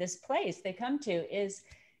love this place they come to is,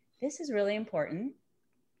 this is really important.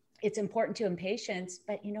 It's important to patients,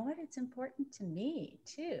 but you know what? It's important to me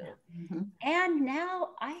too. Mm-hmm. And now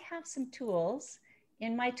I have some tools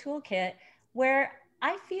in my toolkit where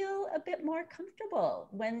I feel a bit more comfortable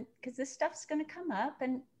because this stuff's going to come up,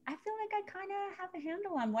 and I feel like I kind of have a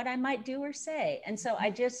handle on what I might do or say. And so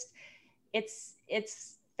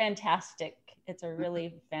it's fantastic. It's a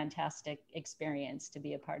really fantastic experience to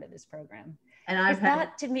be a part of this program. And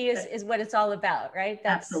that to me is what it's all about, right?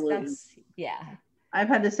 Absolutely. Yeah. I've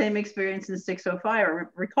had the same experience in 605. I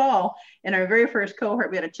recall in our very first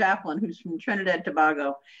cohort, we had a chaplain who's from Trinidad,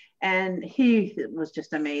 Tobago. And he was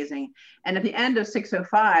just amazing. And at the end of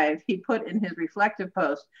 605, he put in his reflective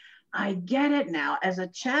post, I get it now. As a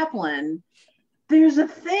chaplain, there's a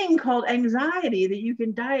thing called anxiety that you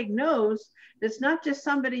can diagnose. That's not just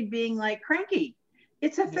somebody being like cranky.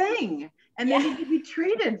 It's a thing. And they need to be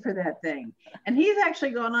treated for that thing. And he's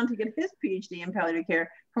actually gone on to get his PhD in palliative care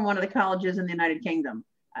from one of the colleges in the United Kingdom.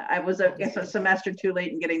 I was, I guess, a semester too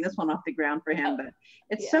late in getting this one off the ground for him, but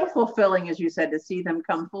it's so fulfilling, as you said, to see them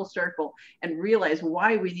come full circle and realize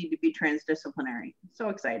why we need to be transdisciplinary. So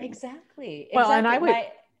exciting. Exactly. Well, and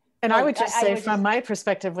I would just say from my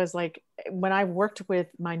perspective was like, when I worked with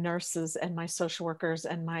my nurses and my social workers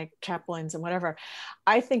and my chaplains and whatever,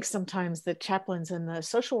 I think sometimes the chaplains and the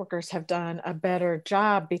social workers have done a better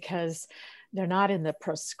job because they're not in the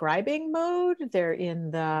prescribing mode. They're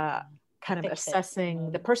in the kind of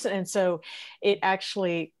assessing the person. And so it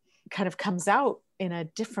actually kind of comes out in a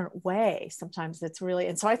different way. Sometimes it's really,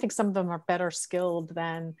 and so I think some of them are better skilled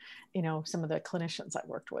than, you know, some of the clinicians I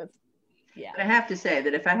worked with. Yeah. But I have to say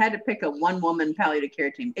that if I had to pick a one-woman palliative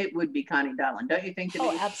care team, it would be Connie Dahlin. Don't you think,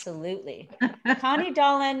 Denise? Oh, absolutely. Connie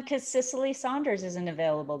Dahlin, because Cicely Saunders isn't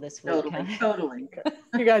available this week. Totally.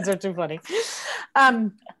 You guys are too funny.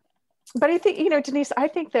 But I think, you know, Denise, I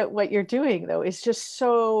think that what you're doing, though, is just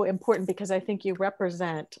so important because I think you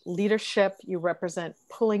represent leadership, you represent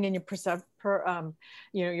pulling in your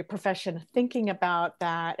your profession, thinking about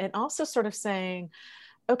that, and also sort of saying,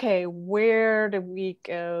 okay, where do we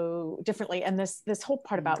go differently? And this whole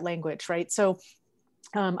part about language, right? So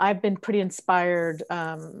I've been pretty inspired.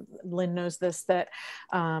 Lynn knows this, that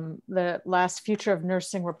the last Future of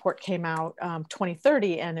Nursing report came out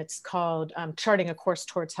 2030, and it's called Charting a Course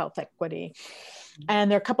Towards Health Equity. And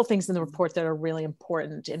there are a couple things in the report that are really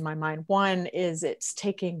important in my mind. One is it's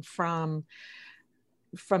taking from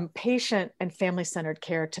patient and family-centered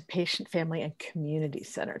care to patient, family, and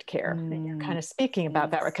community-centered care. And you're kind of speaking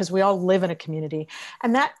about that, right? Because we all live in a community,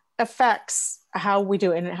 and that affects how we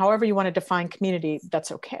do it. And however you want to define community,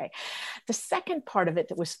 that's okay. The second part of it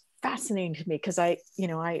that was fascinating to me, because I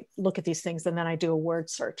look at these things and then I do a word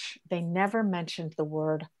search. They never mentioned the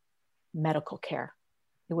word medical care.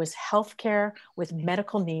 It was healthcare with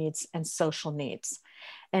medical needs and social needs.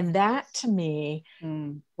 And that to me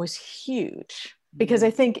was huge, because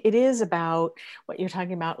I think it is about what you're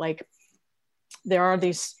talking about. Like, there are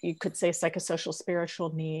these, you could say, psychosocial,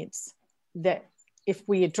 spiritual needs that if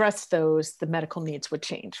we address those, the medical needs would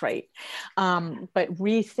change, right? But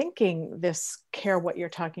rethinking this care, what you're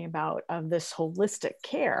talking about, of this holistic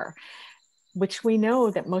care, which we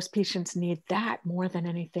know that most patients need that more than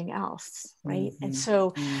anything else, right? And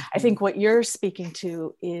so I think what you're speaking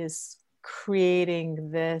to is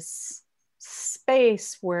creating this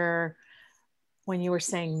space where, when you were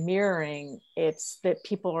saying mirroring, it's that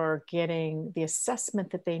people are getting the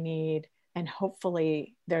assessment that they need, and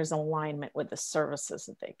hopefully there's alignment with the services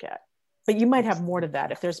that they get. But you might have more to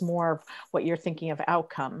that if there's more of what you're thinking of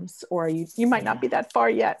outcomes, or you might not be that far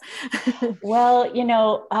yet. Well,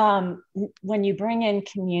 when you bring in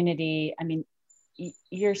community, I mean,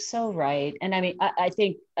 you're so right. And I mean, I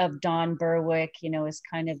think of Don Berwick, as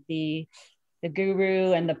kind of the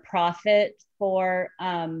guru and the prophet for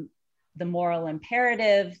the moral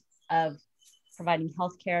imperative of providing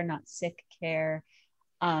healthcare, not sick care.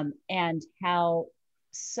 And how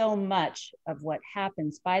so much of what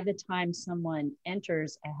happens by the time someone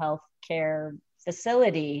enters a healthcare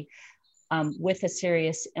facility with a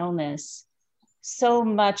serious illness, so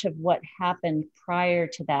much of what happened prior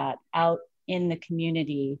to that out in the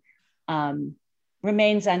community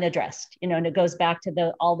remains unaddressed. And it goes back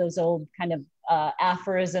to all those old kind of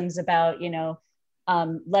aphorisms about,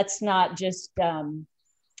 let's not just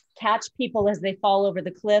catch people as they fall over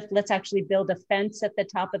the cliff. Let's actually build a fence at the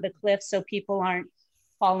top of the cliff so people aren't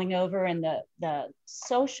falling over. And the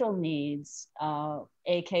social needs,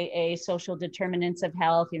 AKA social determinants of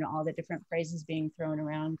health, all the different phrases being thrown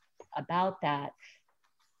around about that,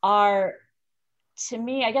 are, to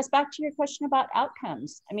me, I guess, back to your question about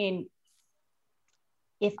outcomes. I mean,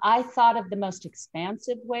 if I thought of the most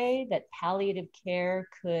expansive way that palliative care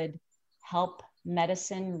could help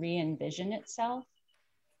medicine re-envision itself,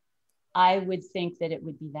 I would think that it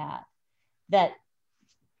would be that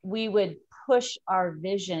we would push our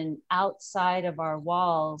vision outside of our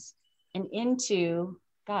walls and into,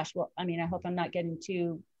 I hope I'm not getting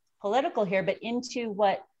too political here, but into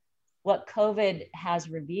what COVID has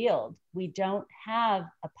revealed. We don't have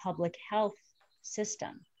a public health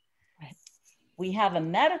system. Right. We have a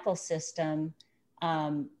medical system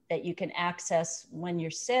that you can access when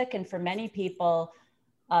you're sick. And for many people,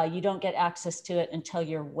 you don't get access to it until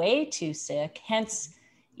you're way too sick. Hence,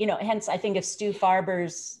 hence I think of Stu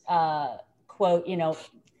Farber's quote,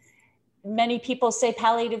 many people say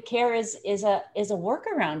palliative care is a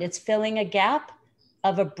workaround. It's filling a gap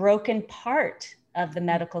of a broken part of the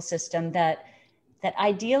medical system that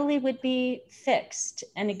ideally would be fixed.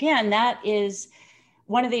 And again, that is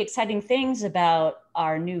one of the exciting things about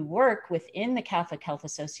our new work within the Catholic Health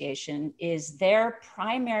Association is their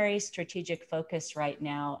primary strategic focus right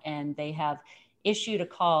now. And they have issued a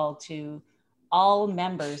call to all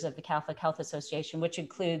members of the Catholic Health Association, which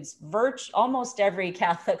includes almost every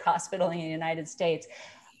Catholic hospital in the United States,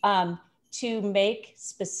 to make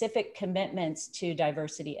specific commitments to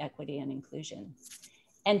diversity, equity, and inclusion.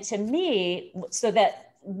 And to me, so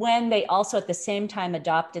that when they also at the same time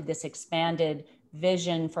adopted this expanded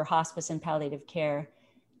vision for hospice and palliative care,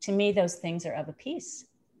 to me, those things are of a piece.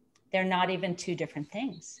 They're not even two different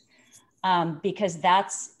things, because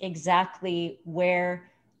that's exactly where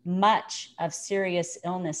much of serious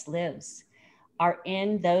illness lives, are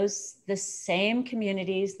in the same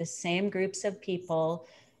communities, the same groups of people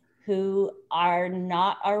who are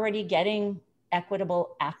not already getting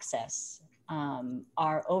equitable access,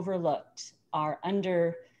 are overlooked, are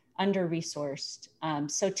under-resourced.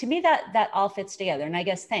 So to me, that all fits together. And I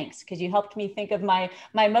guess thanks, because you helped me think of my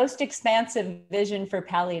most expansive vision for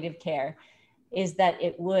palliative care is that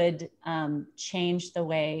it would change the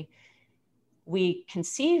way we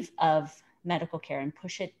conceive of medical care and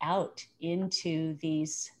push it out into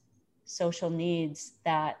these social needs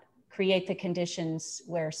that create the conditions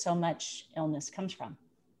where so much illness comes from.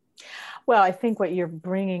 Well, I think what you're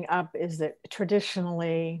bringing up is that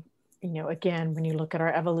traditionally, again, when you look at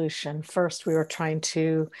our evolution, first we were trying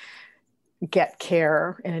to get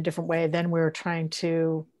care in a different way. Then we were trying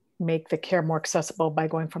to make the care more accessible by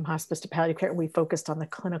going from hospice to palliative care. We focused on the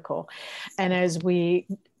clinical. And as we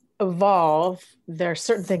evolve, there are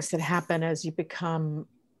certain things that happen as you become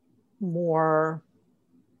more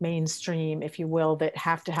mainstream, if you will, that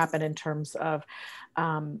have to happen in terms of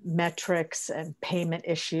metrics and payment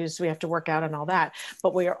issues we have to work out and all that.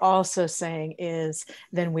 But what you're also saying is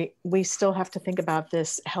then we still have to think about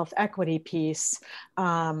this health equity piece.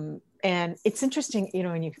 And it's interesting,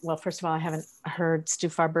 well, first of all, I haven't heard Stu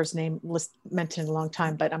Farber's name mentioned in a long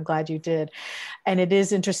time, but I'm glad you did. And it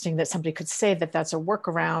is interesting that somebody could say that that's a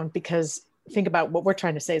workaround, because think about what we're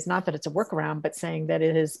trying to say is not that it's a workaround, but saying that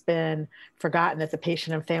it has been forgotten that the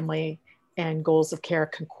patient and family and goals of care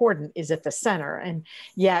concordant is at the center. And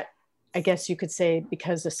yet, I guess you could say,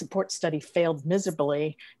 because the support study failed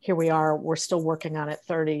miserably, here we are, we're still working on it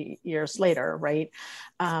 30 years later, right?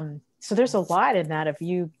 So there's a lot in that of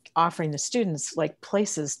you offering the students like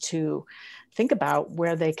places to think about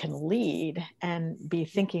where they can lead and be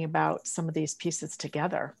thinking about some of these pieces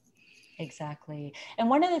together. Exactly. And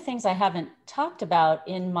one of the things I haven't talked about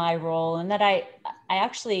in my role, and that I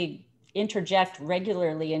actually interject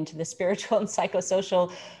regularly into the spiritual and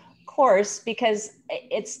psychosocial course, because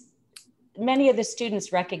it's many of the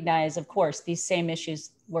students recognize, of course, these same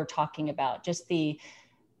issues we're talking about, just the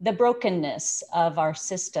brokenness of our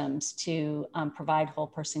systems to provide whole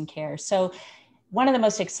person care. So one of the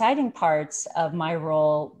most exciting parts of my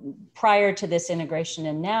role prior to this integration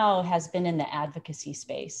and now has been in the advocacy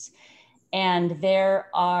space. And there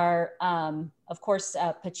are, of course,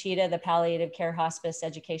 PACHETA, the Palliative Care Hospice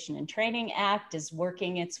Education and Training Act, is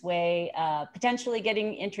working its way, potentially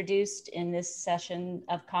getting introduced in this session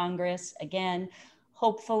of Congress. Again,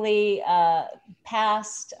 hopefully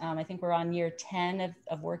passed. I think we're on year 10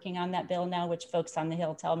 of working on that bill now, which folks on the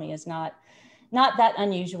Hill tell me is not that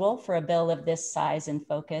unusual for a bill of this size and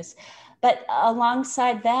focus. But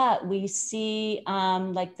alongside that, we see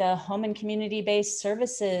like the home and community-based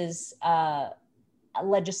services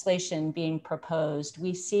legislation being proposed.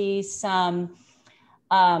 We see some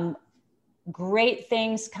great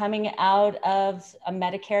things coming out of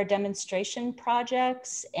Medicare demonstration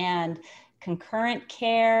projects and concurrent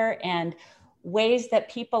care, and ways that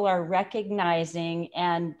people are recognizing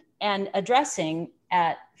and addressing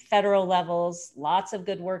at federal levels. Lots of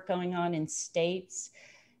good work going on in states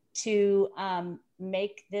to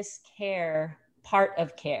make this care part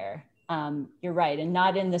of care. You're right, and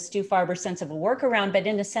not in the Stu Farber sense of a workaround, but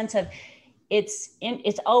in the sense of it's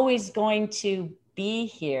always going to be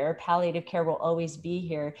here. Palliative care will always be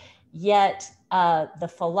here. Yet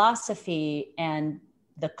the philosophy and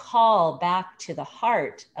the call back to the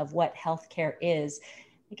heart of what healthcare is,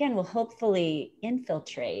 again, will hopefully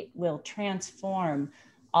infiltrate, will transform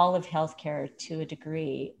all of healthcare to a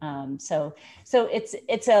degree. So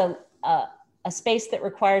it's a space that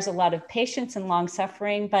requires a lot of patience and long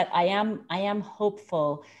suffering, but I am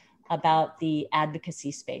hopeful about the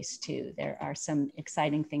advocacy space too. There are some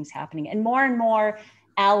exciting things happening, and more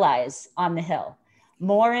allies on the Hill,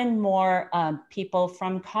 more and more people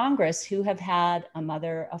from Congress who have had a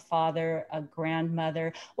mother, a father, a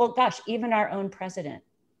grandmother. Well, gosh, even our own president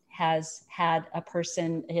has had a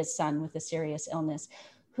person, his son, with a serious illness,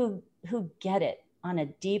 who get it on a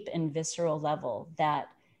deep and visceral level that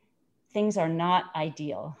things are not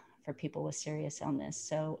ideal for people with serious illness.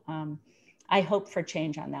 So I hope for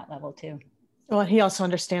change on that level too. Well, he also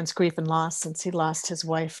understands grief and loss since he lost his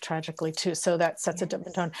wife tragically too. So that sets a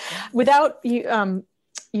different tone. Without you,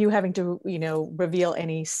 you having to, reveal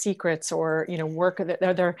any secrets or, work,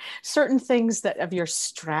 are there certain things that of your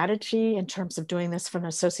strategy in terms of doing this for an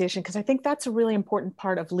association? Because I think that's a really important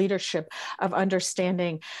part of leadership, of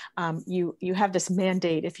understanding you have this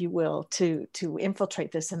mandate, if you will, to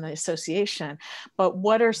infiltrate this in the association. But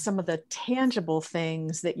what are some of the tangible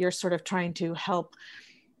things that you're sort of trying to help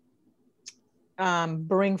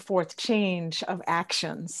bring forth change of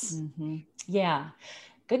actions? Mm-hmm. Yeah,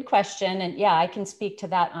 good question. And yeah, I can speak to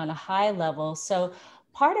that on a high level. So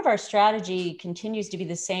part of our strategy continues to be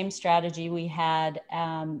the same strategy we had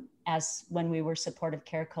as when we were Supportive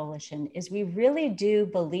Care Coalition, is we really do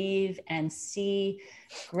believe and see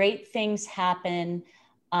great things happen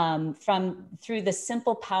through the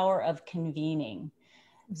simple power of convening.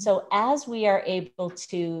 Mm-hmm. So as we are able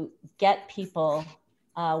to get people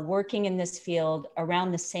working in this field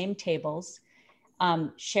around the same tables,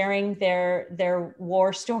 sharing their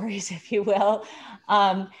war stories, if you will,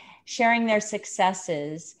 sharing their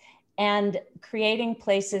successes, and creating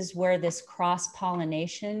places where this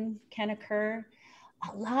cross-pollination can occur,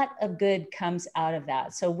 a lot of good comes out of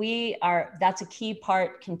that. So that's a key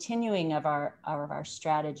part continuing of our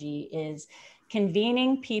strategy, is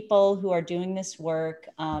convening people who are doing this work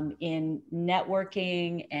in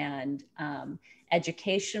networking and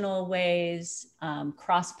educational ways,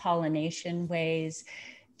 cross-pollination ways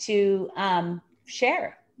to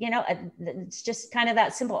share. It's just kind of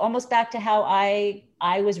that simple, almost back to how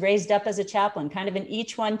I was raised up as a chaplain, kind of an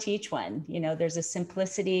each one teach one. There's a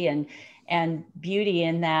simplicity and beauty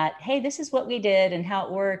in that. Hey, this is what we did and how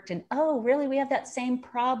it worked. And oh, really, we have that same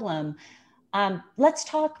problem. Let's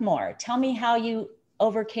talk more. Tell me how you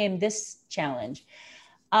overcame this challenge.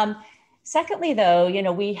 Secondly, though,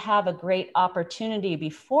 we have a great opportunity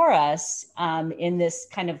before us in this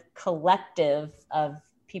kind of collective of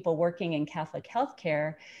people working in Catholic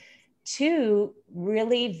healthcare to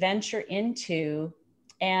really venture into,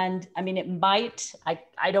 and I mean, it might,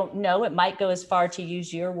 I don't know, it might go as far, to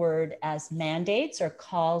use your word, as mandates or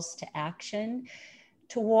calls to action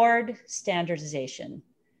toward standardization,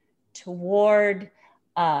 toward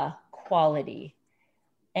quality.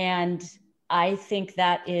 And I think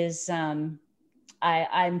that is,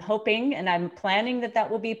 I'm hoping and I'm planning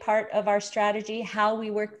that will be part of our strategy. How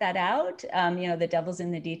we work that out, the devil's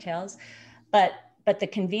in the details, but the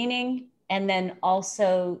convening, and then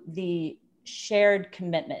also the shared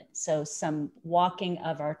commitment. So some walking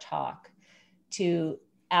of our talk to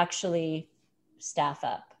actually staff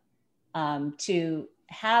up, to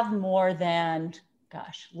have more than,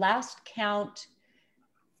 last count,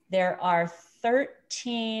 there are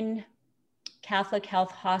 13 Catholic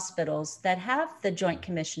health hospitals that have the Joint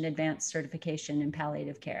Commission Advanced Certification in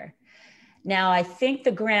Palliative Care. Now, I think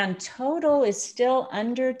the grand total is still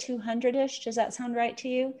under 200-ish. Does that sound right to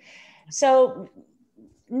you? So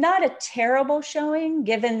not a terrible showing,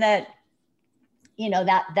 given that,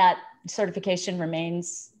 that certification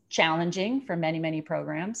remains challenging for many, many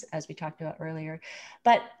programs, as we talked about earlier.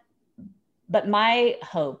 But my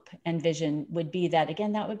hope and vision would be that,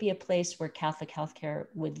 again, that would be a place where Catholic healthcare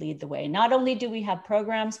would lead the way. Not only do we have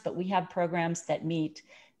programs, but we have programs that meet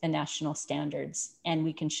the national standards, and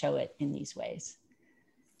we can show it in these ways.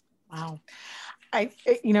 Wow.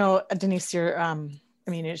 Denise, you're,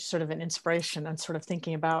 it's sort of an inspiration. I'm sort of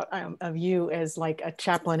thinking about of you as like a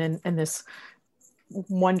chaplain in this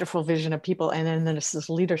wonderful vision of people. And then there's this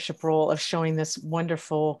leadership role of showing this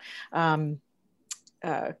wonderful,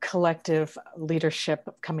 collective leadership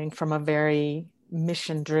coming from a very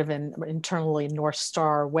mission-driven, internally North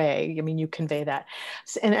Star way. I mean, you convey that.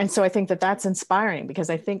 And so I think that's inspiring, because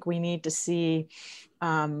I think we need to see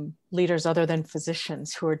leaders other than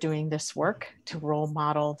physicians who are doing this work to role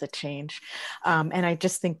model the change. And I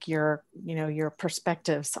just think your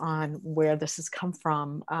perspectives on where this has come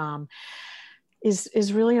from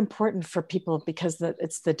is really important for people, because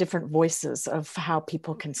it's the different voices of how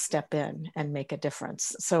people can step in and make a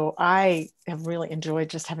difference. So I have really enjoyed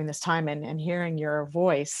just having this time and hearing your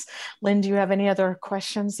voice. Lynn, do you have any other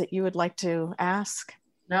questions that you would like to ask?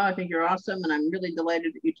 No, I think you're awesome, and I'm really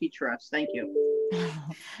delighted that you teach for us. Thank you.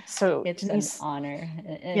 So it's Denise, an honor.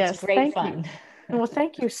 It's yes, great fun. Well,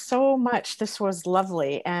 thank you so much. This was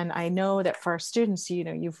lovely. And I know that for our students,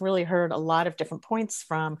 you've really heard a lot of different points,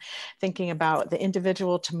 from thinking about the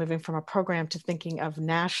individual to moving from a program to thinking of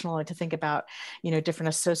national, and to think about, different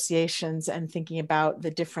associations and thinking about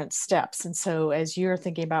the different steps. And so as you're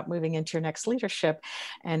thinking about moving into your next leadership,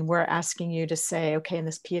 and we're asking you to say, okay, in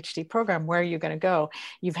this PhD program, where are you going to go?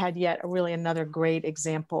 You've had yet really another great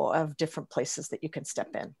example of different places that you can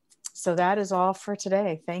step in. So that is all for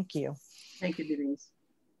today. Thank you. Thank you, Denise.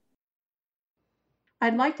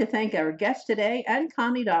 I'd like to thank our guest today and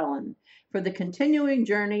Connie Dolan for the continuing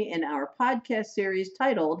journey in our podcast series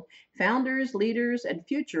titled Founders, Leaders, and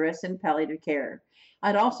Futurists in Palliative Care.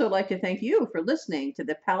 I'd also like to thank you for listening to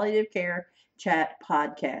the Palliative Care Chat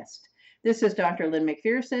podcast. This is Dr. Lynn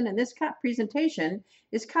McPherson, and this presentation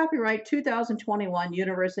is copyright 2021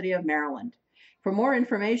 University of Maryland. For more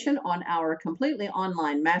information on our completely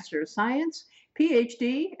online Master of Science,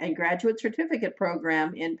 PhD, and graduate certificate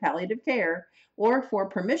program in palliative care, or for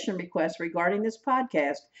permission requests regarding this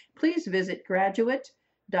podcast, please visit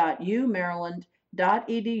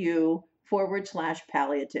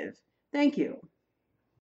graduate.umaryland.edu/palliative. Thank you.